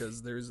Blu-ray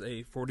because there's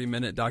a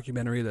 40-minute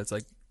documentary that's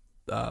like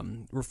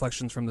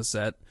reflections from the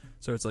set.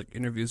 So it's like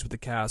interviews with the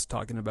cast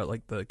talking about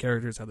like the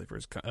characters, how they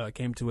first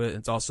came to it.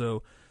 It's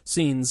also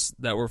scenes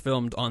that were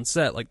filmed on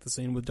set, like the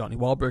scene with Donnie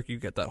Wahlberg. You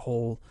get that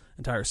whole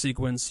entire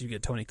sequence. You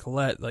get Toni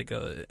Collette, like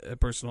a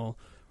personal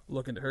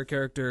look into her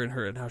character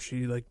and how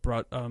she like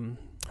brought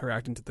her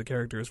acting to the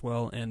character as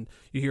well. And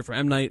you hear from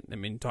M. Night, I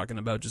mean, talking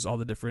about just all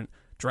the different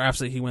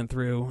drafts that he went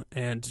through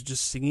and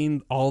just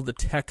seeing all the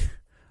tech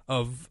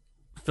of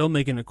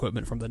filmmaking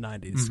equipment from the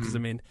 90s. Because I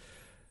mean,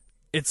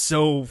 it's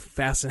so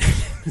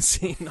fascinating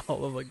seeing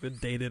all of like the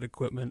dated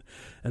equipment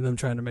and them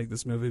trying to make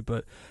this movie.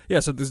 But yeah,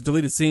 so there's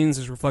deleted scenes,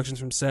 there's reflections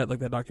from set, like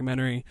that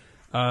documentary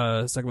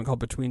segment called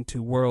Between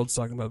Two Worlds,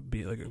 talking about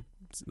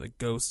like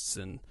ghosts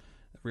and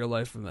real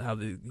life and how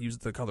they use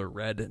the color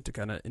red to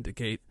kind of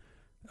indicate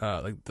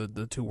like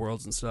the two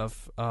worlds and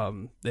stuff.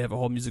 They have a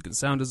whole music and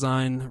sound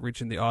design,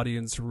 reaching the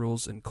audience,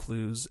 rules and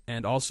clues,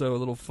 and also a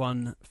little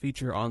fun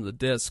feature on the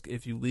disc.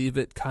 If you leave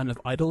it kind of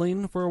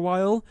idling for a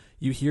while,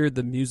 you hear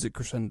the music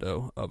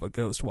crescendo of a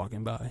ghost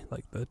walking by,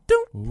 like the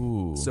doom.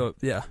 Ooh. So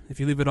yeah, if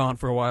you leave it on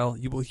for a while,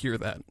 you will hear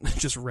that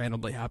just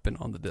randomly happen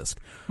on the disc.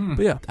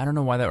 But yeah, I don't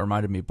know why that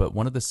reminded me, but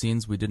one of the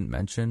scenes we didn't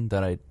mention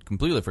that I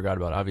completely forgot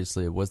about,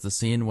 obviously, was the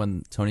scene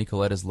when Toni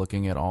Collette is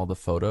looking at all the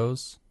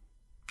photos.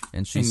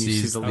 And she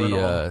sees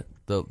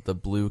the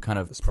blue kind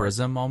of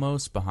prism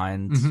almost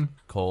behind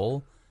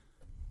Cole.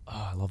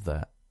 Oh, I love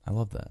that.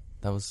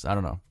 That was, I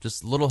don't know,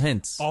 just little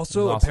hints.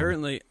 Also, awesome.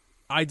 apparently,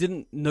 I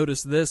didn't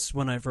notice this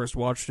when I first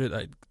watched it.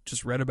 I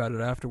just read about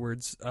it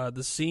afterwards.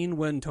 The scene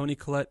when Toni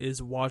Collette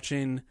is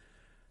watching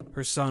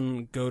her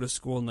son go to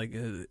school and like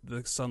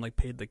the son like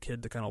paid the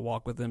kid to kind of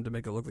walk with him to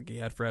make it look like he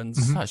had friends.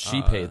 I thought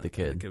she paid the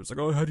kid. The kid was like,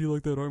 "Oh, how do you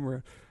like that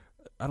armor?"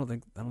 I don't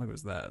think it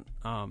was that.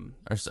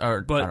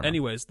 But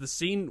anyways, the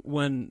scene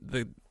when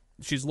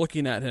she's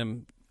looking at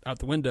him out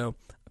the window,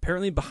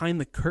 apparently behind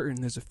the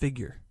curtain there's a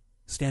figure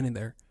standing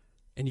there,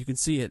 and you can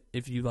see it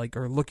if you like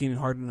are looking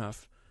hard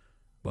enough.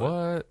 But,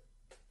 what?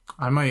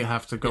 I might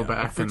have to go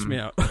back. It freaks me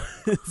out.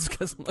 It's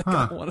because I'm like,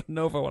 I want to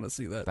know if I want to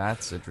see that.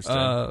 That's interesting.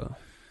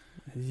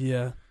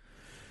 Yeah.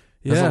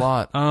 There's a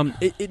lot.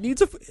 It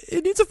needs a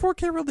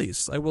 4K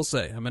release. I will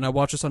say. I mean, I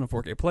watched this on a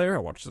 4K player. I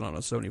watched it on a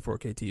Sony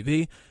 4K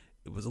TV.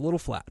 It was a little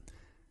flat.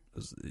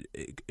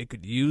 It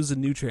could use a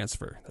new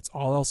transfer. That's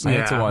all I'll say.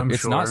 Yeah,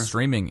 it's not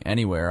streaming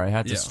anywhere. I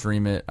had to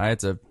stream it. I had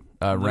to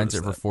rent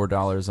it for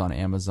 $4 on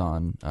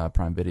Amazon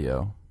Prime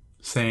Video.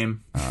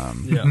 Same.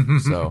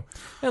 So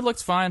it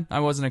looked fine. I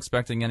wasn't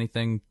expecting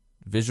anything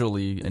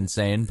visually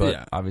insane,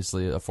 but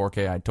obviously a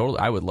 4K.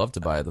 I would love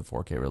to buy the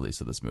 4K release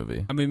of this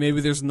movie. I mean,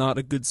 maybe there's not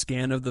a good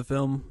scan of the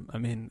film. I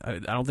mean, I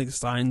don't think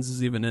Signs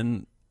is even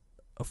in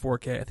a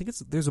 4K. I think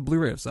there's a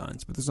Blu-ray of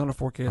Signs, but there's not a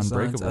 4K of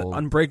Signs.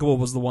 Unbreakable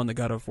was the one that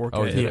got a 4K.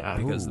 Oh, yeah.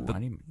 Because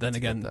then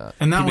again,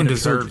 and that one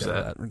deserves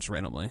that just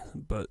randomly.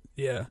 But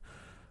yeah,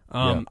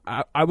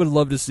 I would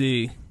love to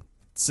see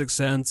Sixth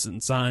Sense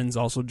and Signs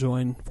also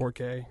join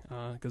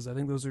 4K because I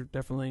think those are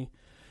definitely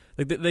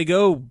like they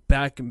go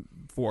back and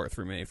forth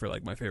for me for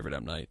like my favorite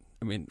M. Night.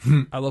 I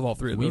mean, I love all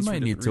three of those. We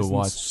might need to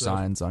watch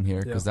Signs on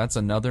here because that's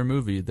another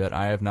movie that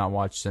I have not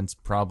watched since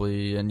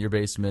probably In Your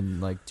Basement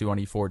in like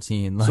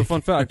 2014. So fun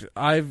fact,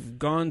 I've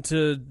gone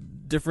to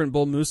different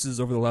Bull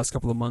Mooses over the last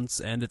couple of months,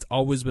 and it's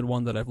always been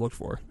one that I've looked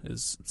for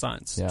is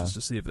Signs, just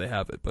to see if they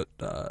have it. But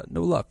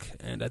no luck,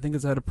 and I think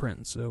it's out of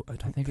print, so I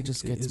think it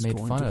just gets made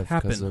fun of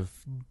because of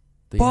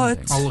the but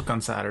ending. I'll look on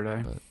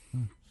Saturday.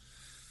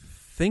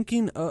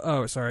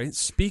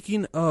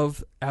 Speaking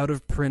of out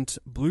of print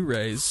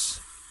Blu-rays,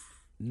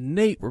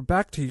 Nate, we're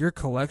back to your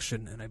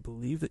collection, and I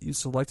believe that you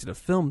selected a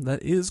film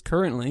that is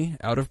currently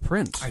out of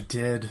print. I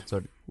did.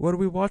 So what are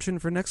we watching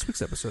for next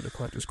week's episode of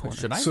Collector's Corner?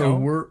 Should I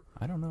know?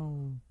 I don't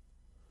know.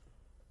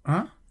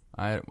 Huh?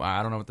 I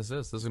don't know what this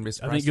is. This is gonna be a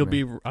surprise. I think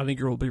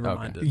you'll be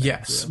reminded. Okay.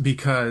 Yes,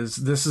 because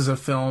this is a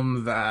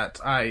film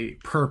that I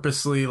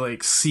purposely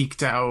like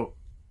seeked out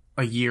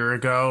a year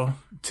ago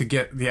to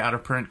get the out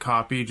of print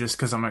copy, just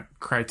because I'm a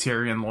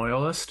Criterion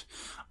loyalist.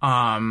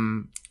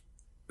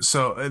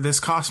 So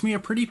this cost me a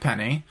pretty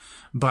penny,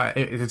 but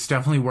it's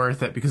definitely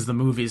worth it because the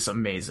movie's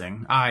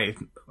amazing. I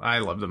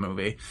love the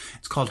movie.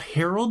 It's called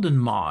Harold and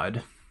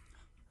Maude.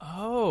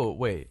 Oh,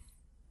 wait.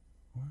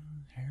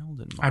 Harold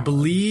and Maude. I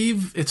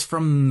believe it's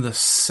from the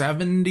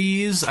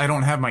 70s. I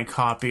don't have my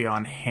copy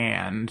on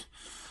hand.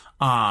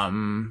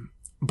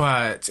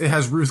 But it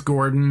has Ruth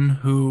Gordon,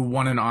 who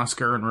won an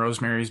Oscar in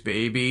Rosemary's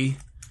Baby.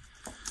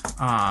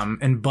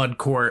 And Bud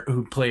Cort,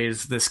 who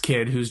plays this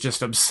kid who's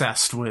just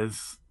obsessed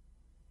with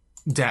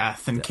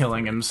death and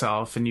killing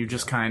himself. And you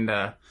just kind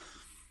of,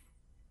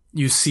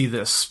 you see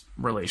this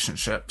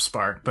relationship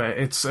spark. But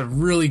it's a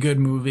really good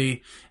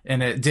movie,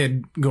 and it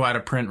did go out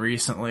of print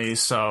recently.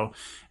 So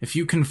if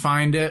you can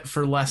find it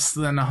for less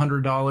than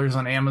 $100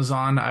 on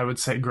Amazon, I would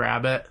say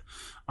grab it.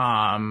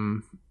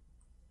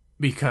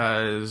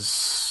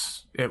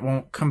 Because it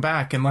won't come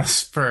back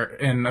unless for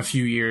in a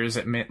few years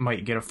it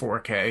might get a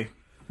 4K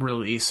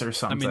release or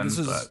something. I mean, this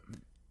is.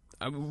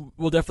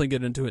 We'll definitely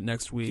get into it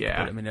next week. Yeah.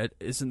 But, I mean,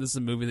 isn't this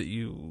a movie that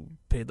you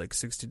paid like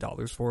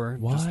 $60 for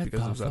What just because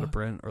the it was out of fuck?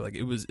 print, or like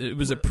it was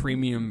a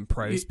premium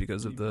price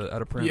because of the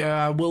out of print?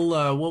 Yeah,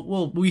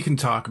 we can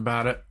talk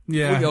about it.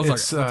 Yeah, We'll talk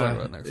it's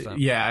about it next time.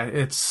 yeah,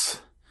 it's.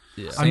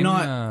 Yeah. I'm Same,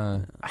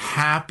 not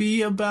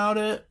happy about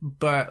it,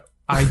 but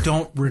I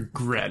don't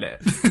regret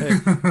it.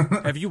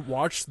 Have you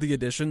watched the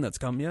edition that's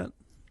come yet?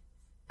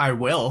 I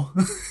will.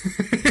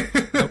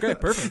 Okay,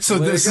 perfect. So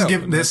Well, there this you is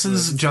go. this That's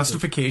is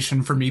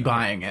justification for me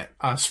buying it.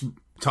 Us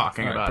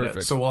talking All right, about it.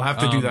 perfect. So we'll have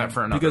to do that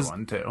for another because-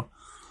 one too.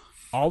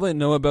 All I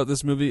know about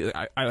this movie,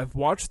 I've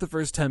watched the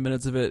first 10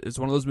 minutes of it. It's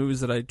one of those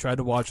movies that I tried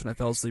to watch and I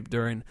fell asleep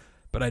during.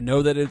 But I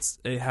know that it's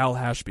a Hal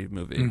Ashby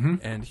movie,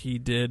 and he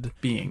did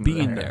Being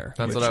there.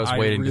 That's which what I was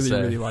waiting to really,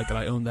 say. really like, and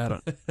I own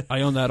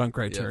that on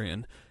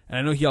Criterion. And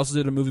I know he also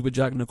did a movie with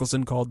Jack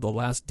Nicholson called The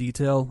Last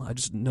Detail. I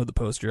just know the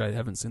poster. I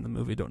haven't seen the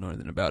movie, don't know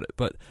anything about it.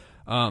 But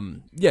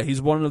yeah, he's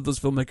one of those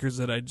filmmakers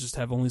that I just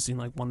have only seen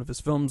like one of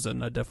his films,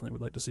 and I definitely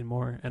would like to see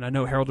more. And I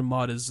know Harold and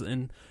Maude is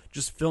in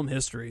just film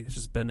history. It's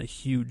just been a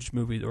huge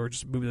movie, or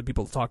just a movie that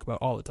people talk about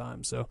all the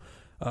time. So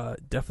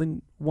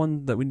definitely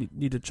one that we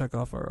need to check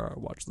off our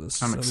watch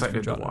list. I'm at least for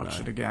excited to John and watch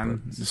I. it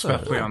again, But-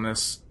 especially on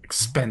this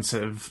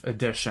expensive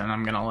edition.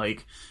 I'm gonna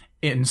like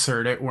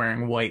insert it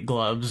wearing white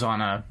gloves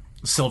on a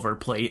silver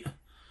plate.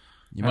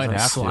 You might as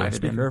I have slide to.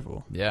 it Be in.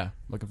 careful. Yeah,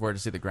 looking forward to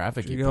see the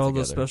graphic You you get put all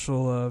the together.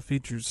 special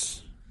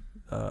features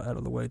out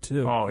of the way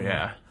too. Oh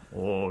yeah,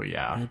 oh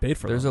yeah. You paid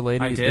for There's a them.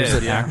 lady. I There's did,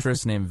 an yeah.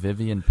 actress named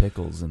Vivian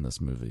Pickles in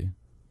this movie.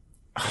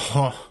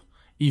 Oh,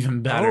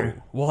 even better.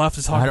 Oh, we'll have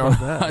to talk I don't- about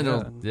that. I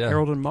don't- yeah.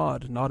 Harold and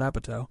Maude, not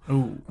Apatow.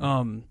 Ooh.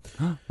 On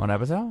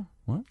Apatow?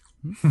 What?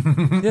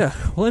 Yeah.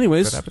 Well,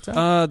 anyways, Good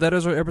appetite. that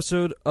is our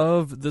episode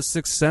of The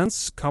Sixth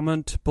Sense.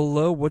 Comment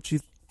below what you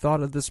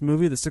thought of this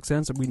movie, The Sixth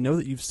Sense. We know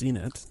that you've seen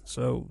it,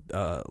 so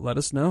let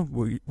us know.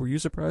 Were you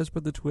surprised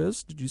by the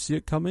twist? Did you see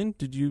it coming?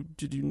 Did you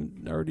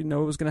already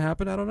know it was going to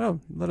happen? I don't know.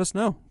 Let us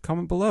know.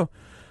 Comment below.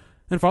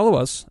 And follow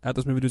us at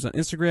Those Movie Dudes on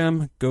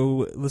Instagram.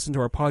 Go listen to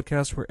our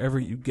podcast wherever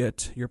you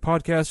get your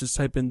podcast. Just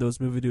type in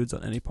Those Movie Dudes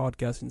on any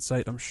podcasting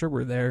site. I'm sure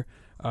we're there.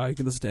 You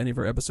can listen to any of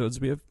our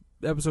episodes. We have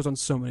episodes on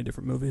so many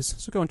different movies,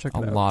 so go and check it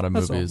out. A lot of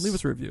That's all. movies. Leave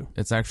us a review.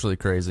 It's actually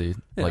crazy.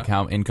 Yeah. Like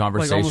how in almost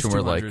conversation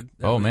we're like, 200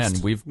 at oh man,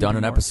 least. we've Maybe done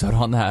an more. episode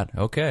on that.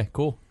 Okay,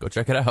 cool. Go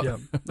check it out. Yeah,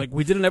 like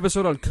we did an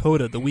episode on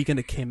Coda the weekend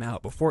it came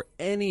out before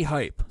any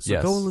hype. So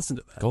Yes. go and listen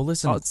to that. Go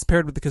listen. Oh, it's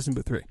paired with the Kissing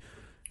Booth 3.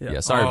 yeah,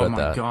 sorry oh about my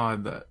that.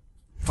 god, that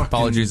fucking,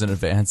 Apologies in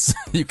advance.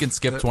 You can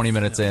skip 20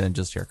 minutes in and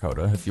just hear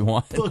Coda if you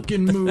want.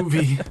 fucking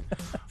movie.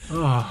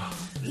 Oh.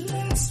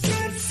 Let's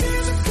get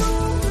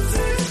physical,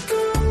 physical.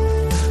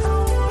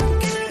 I wanna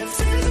get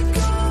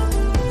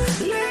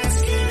physical.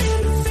 Let's get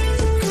into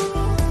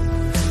physical.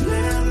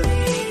 Let me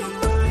hear your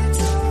body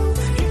talk,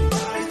 your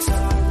body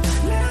talk.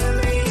 Let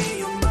me hear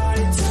your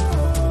body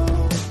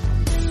talk.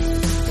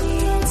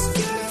 Let's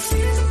get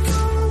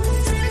physical,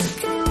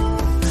 physical.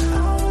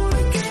 I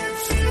wanna get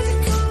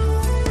physical.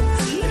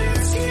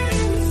 Let's get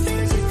into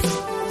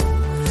physical.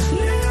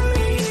 Let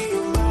me hear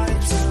your body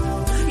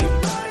talk, your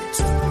body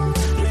talk.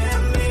 Let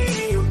me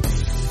hear your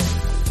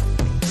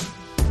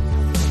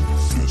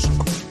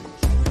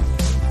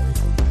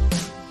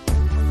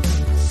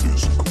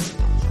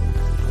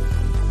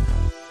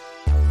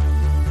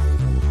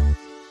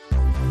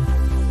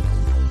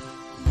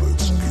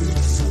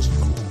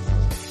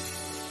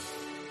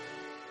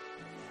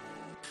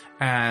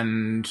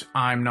And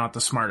I'm not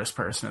the smartest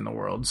person in the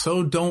world,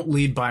 so don't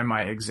lead by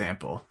my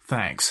example.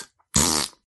 Thanks.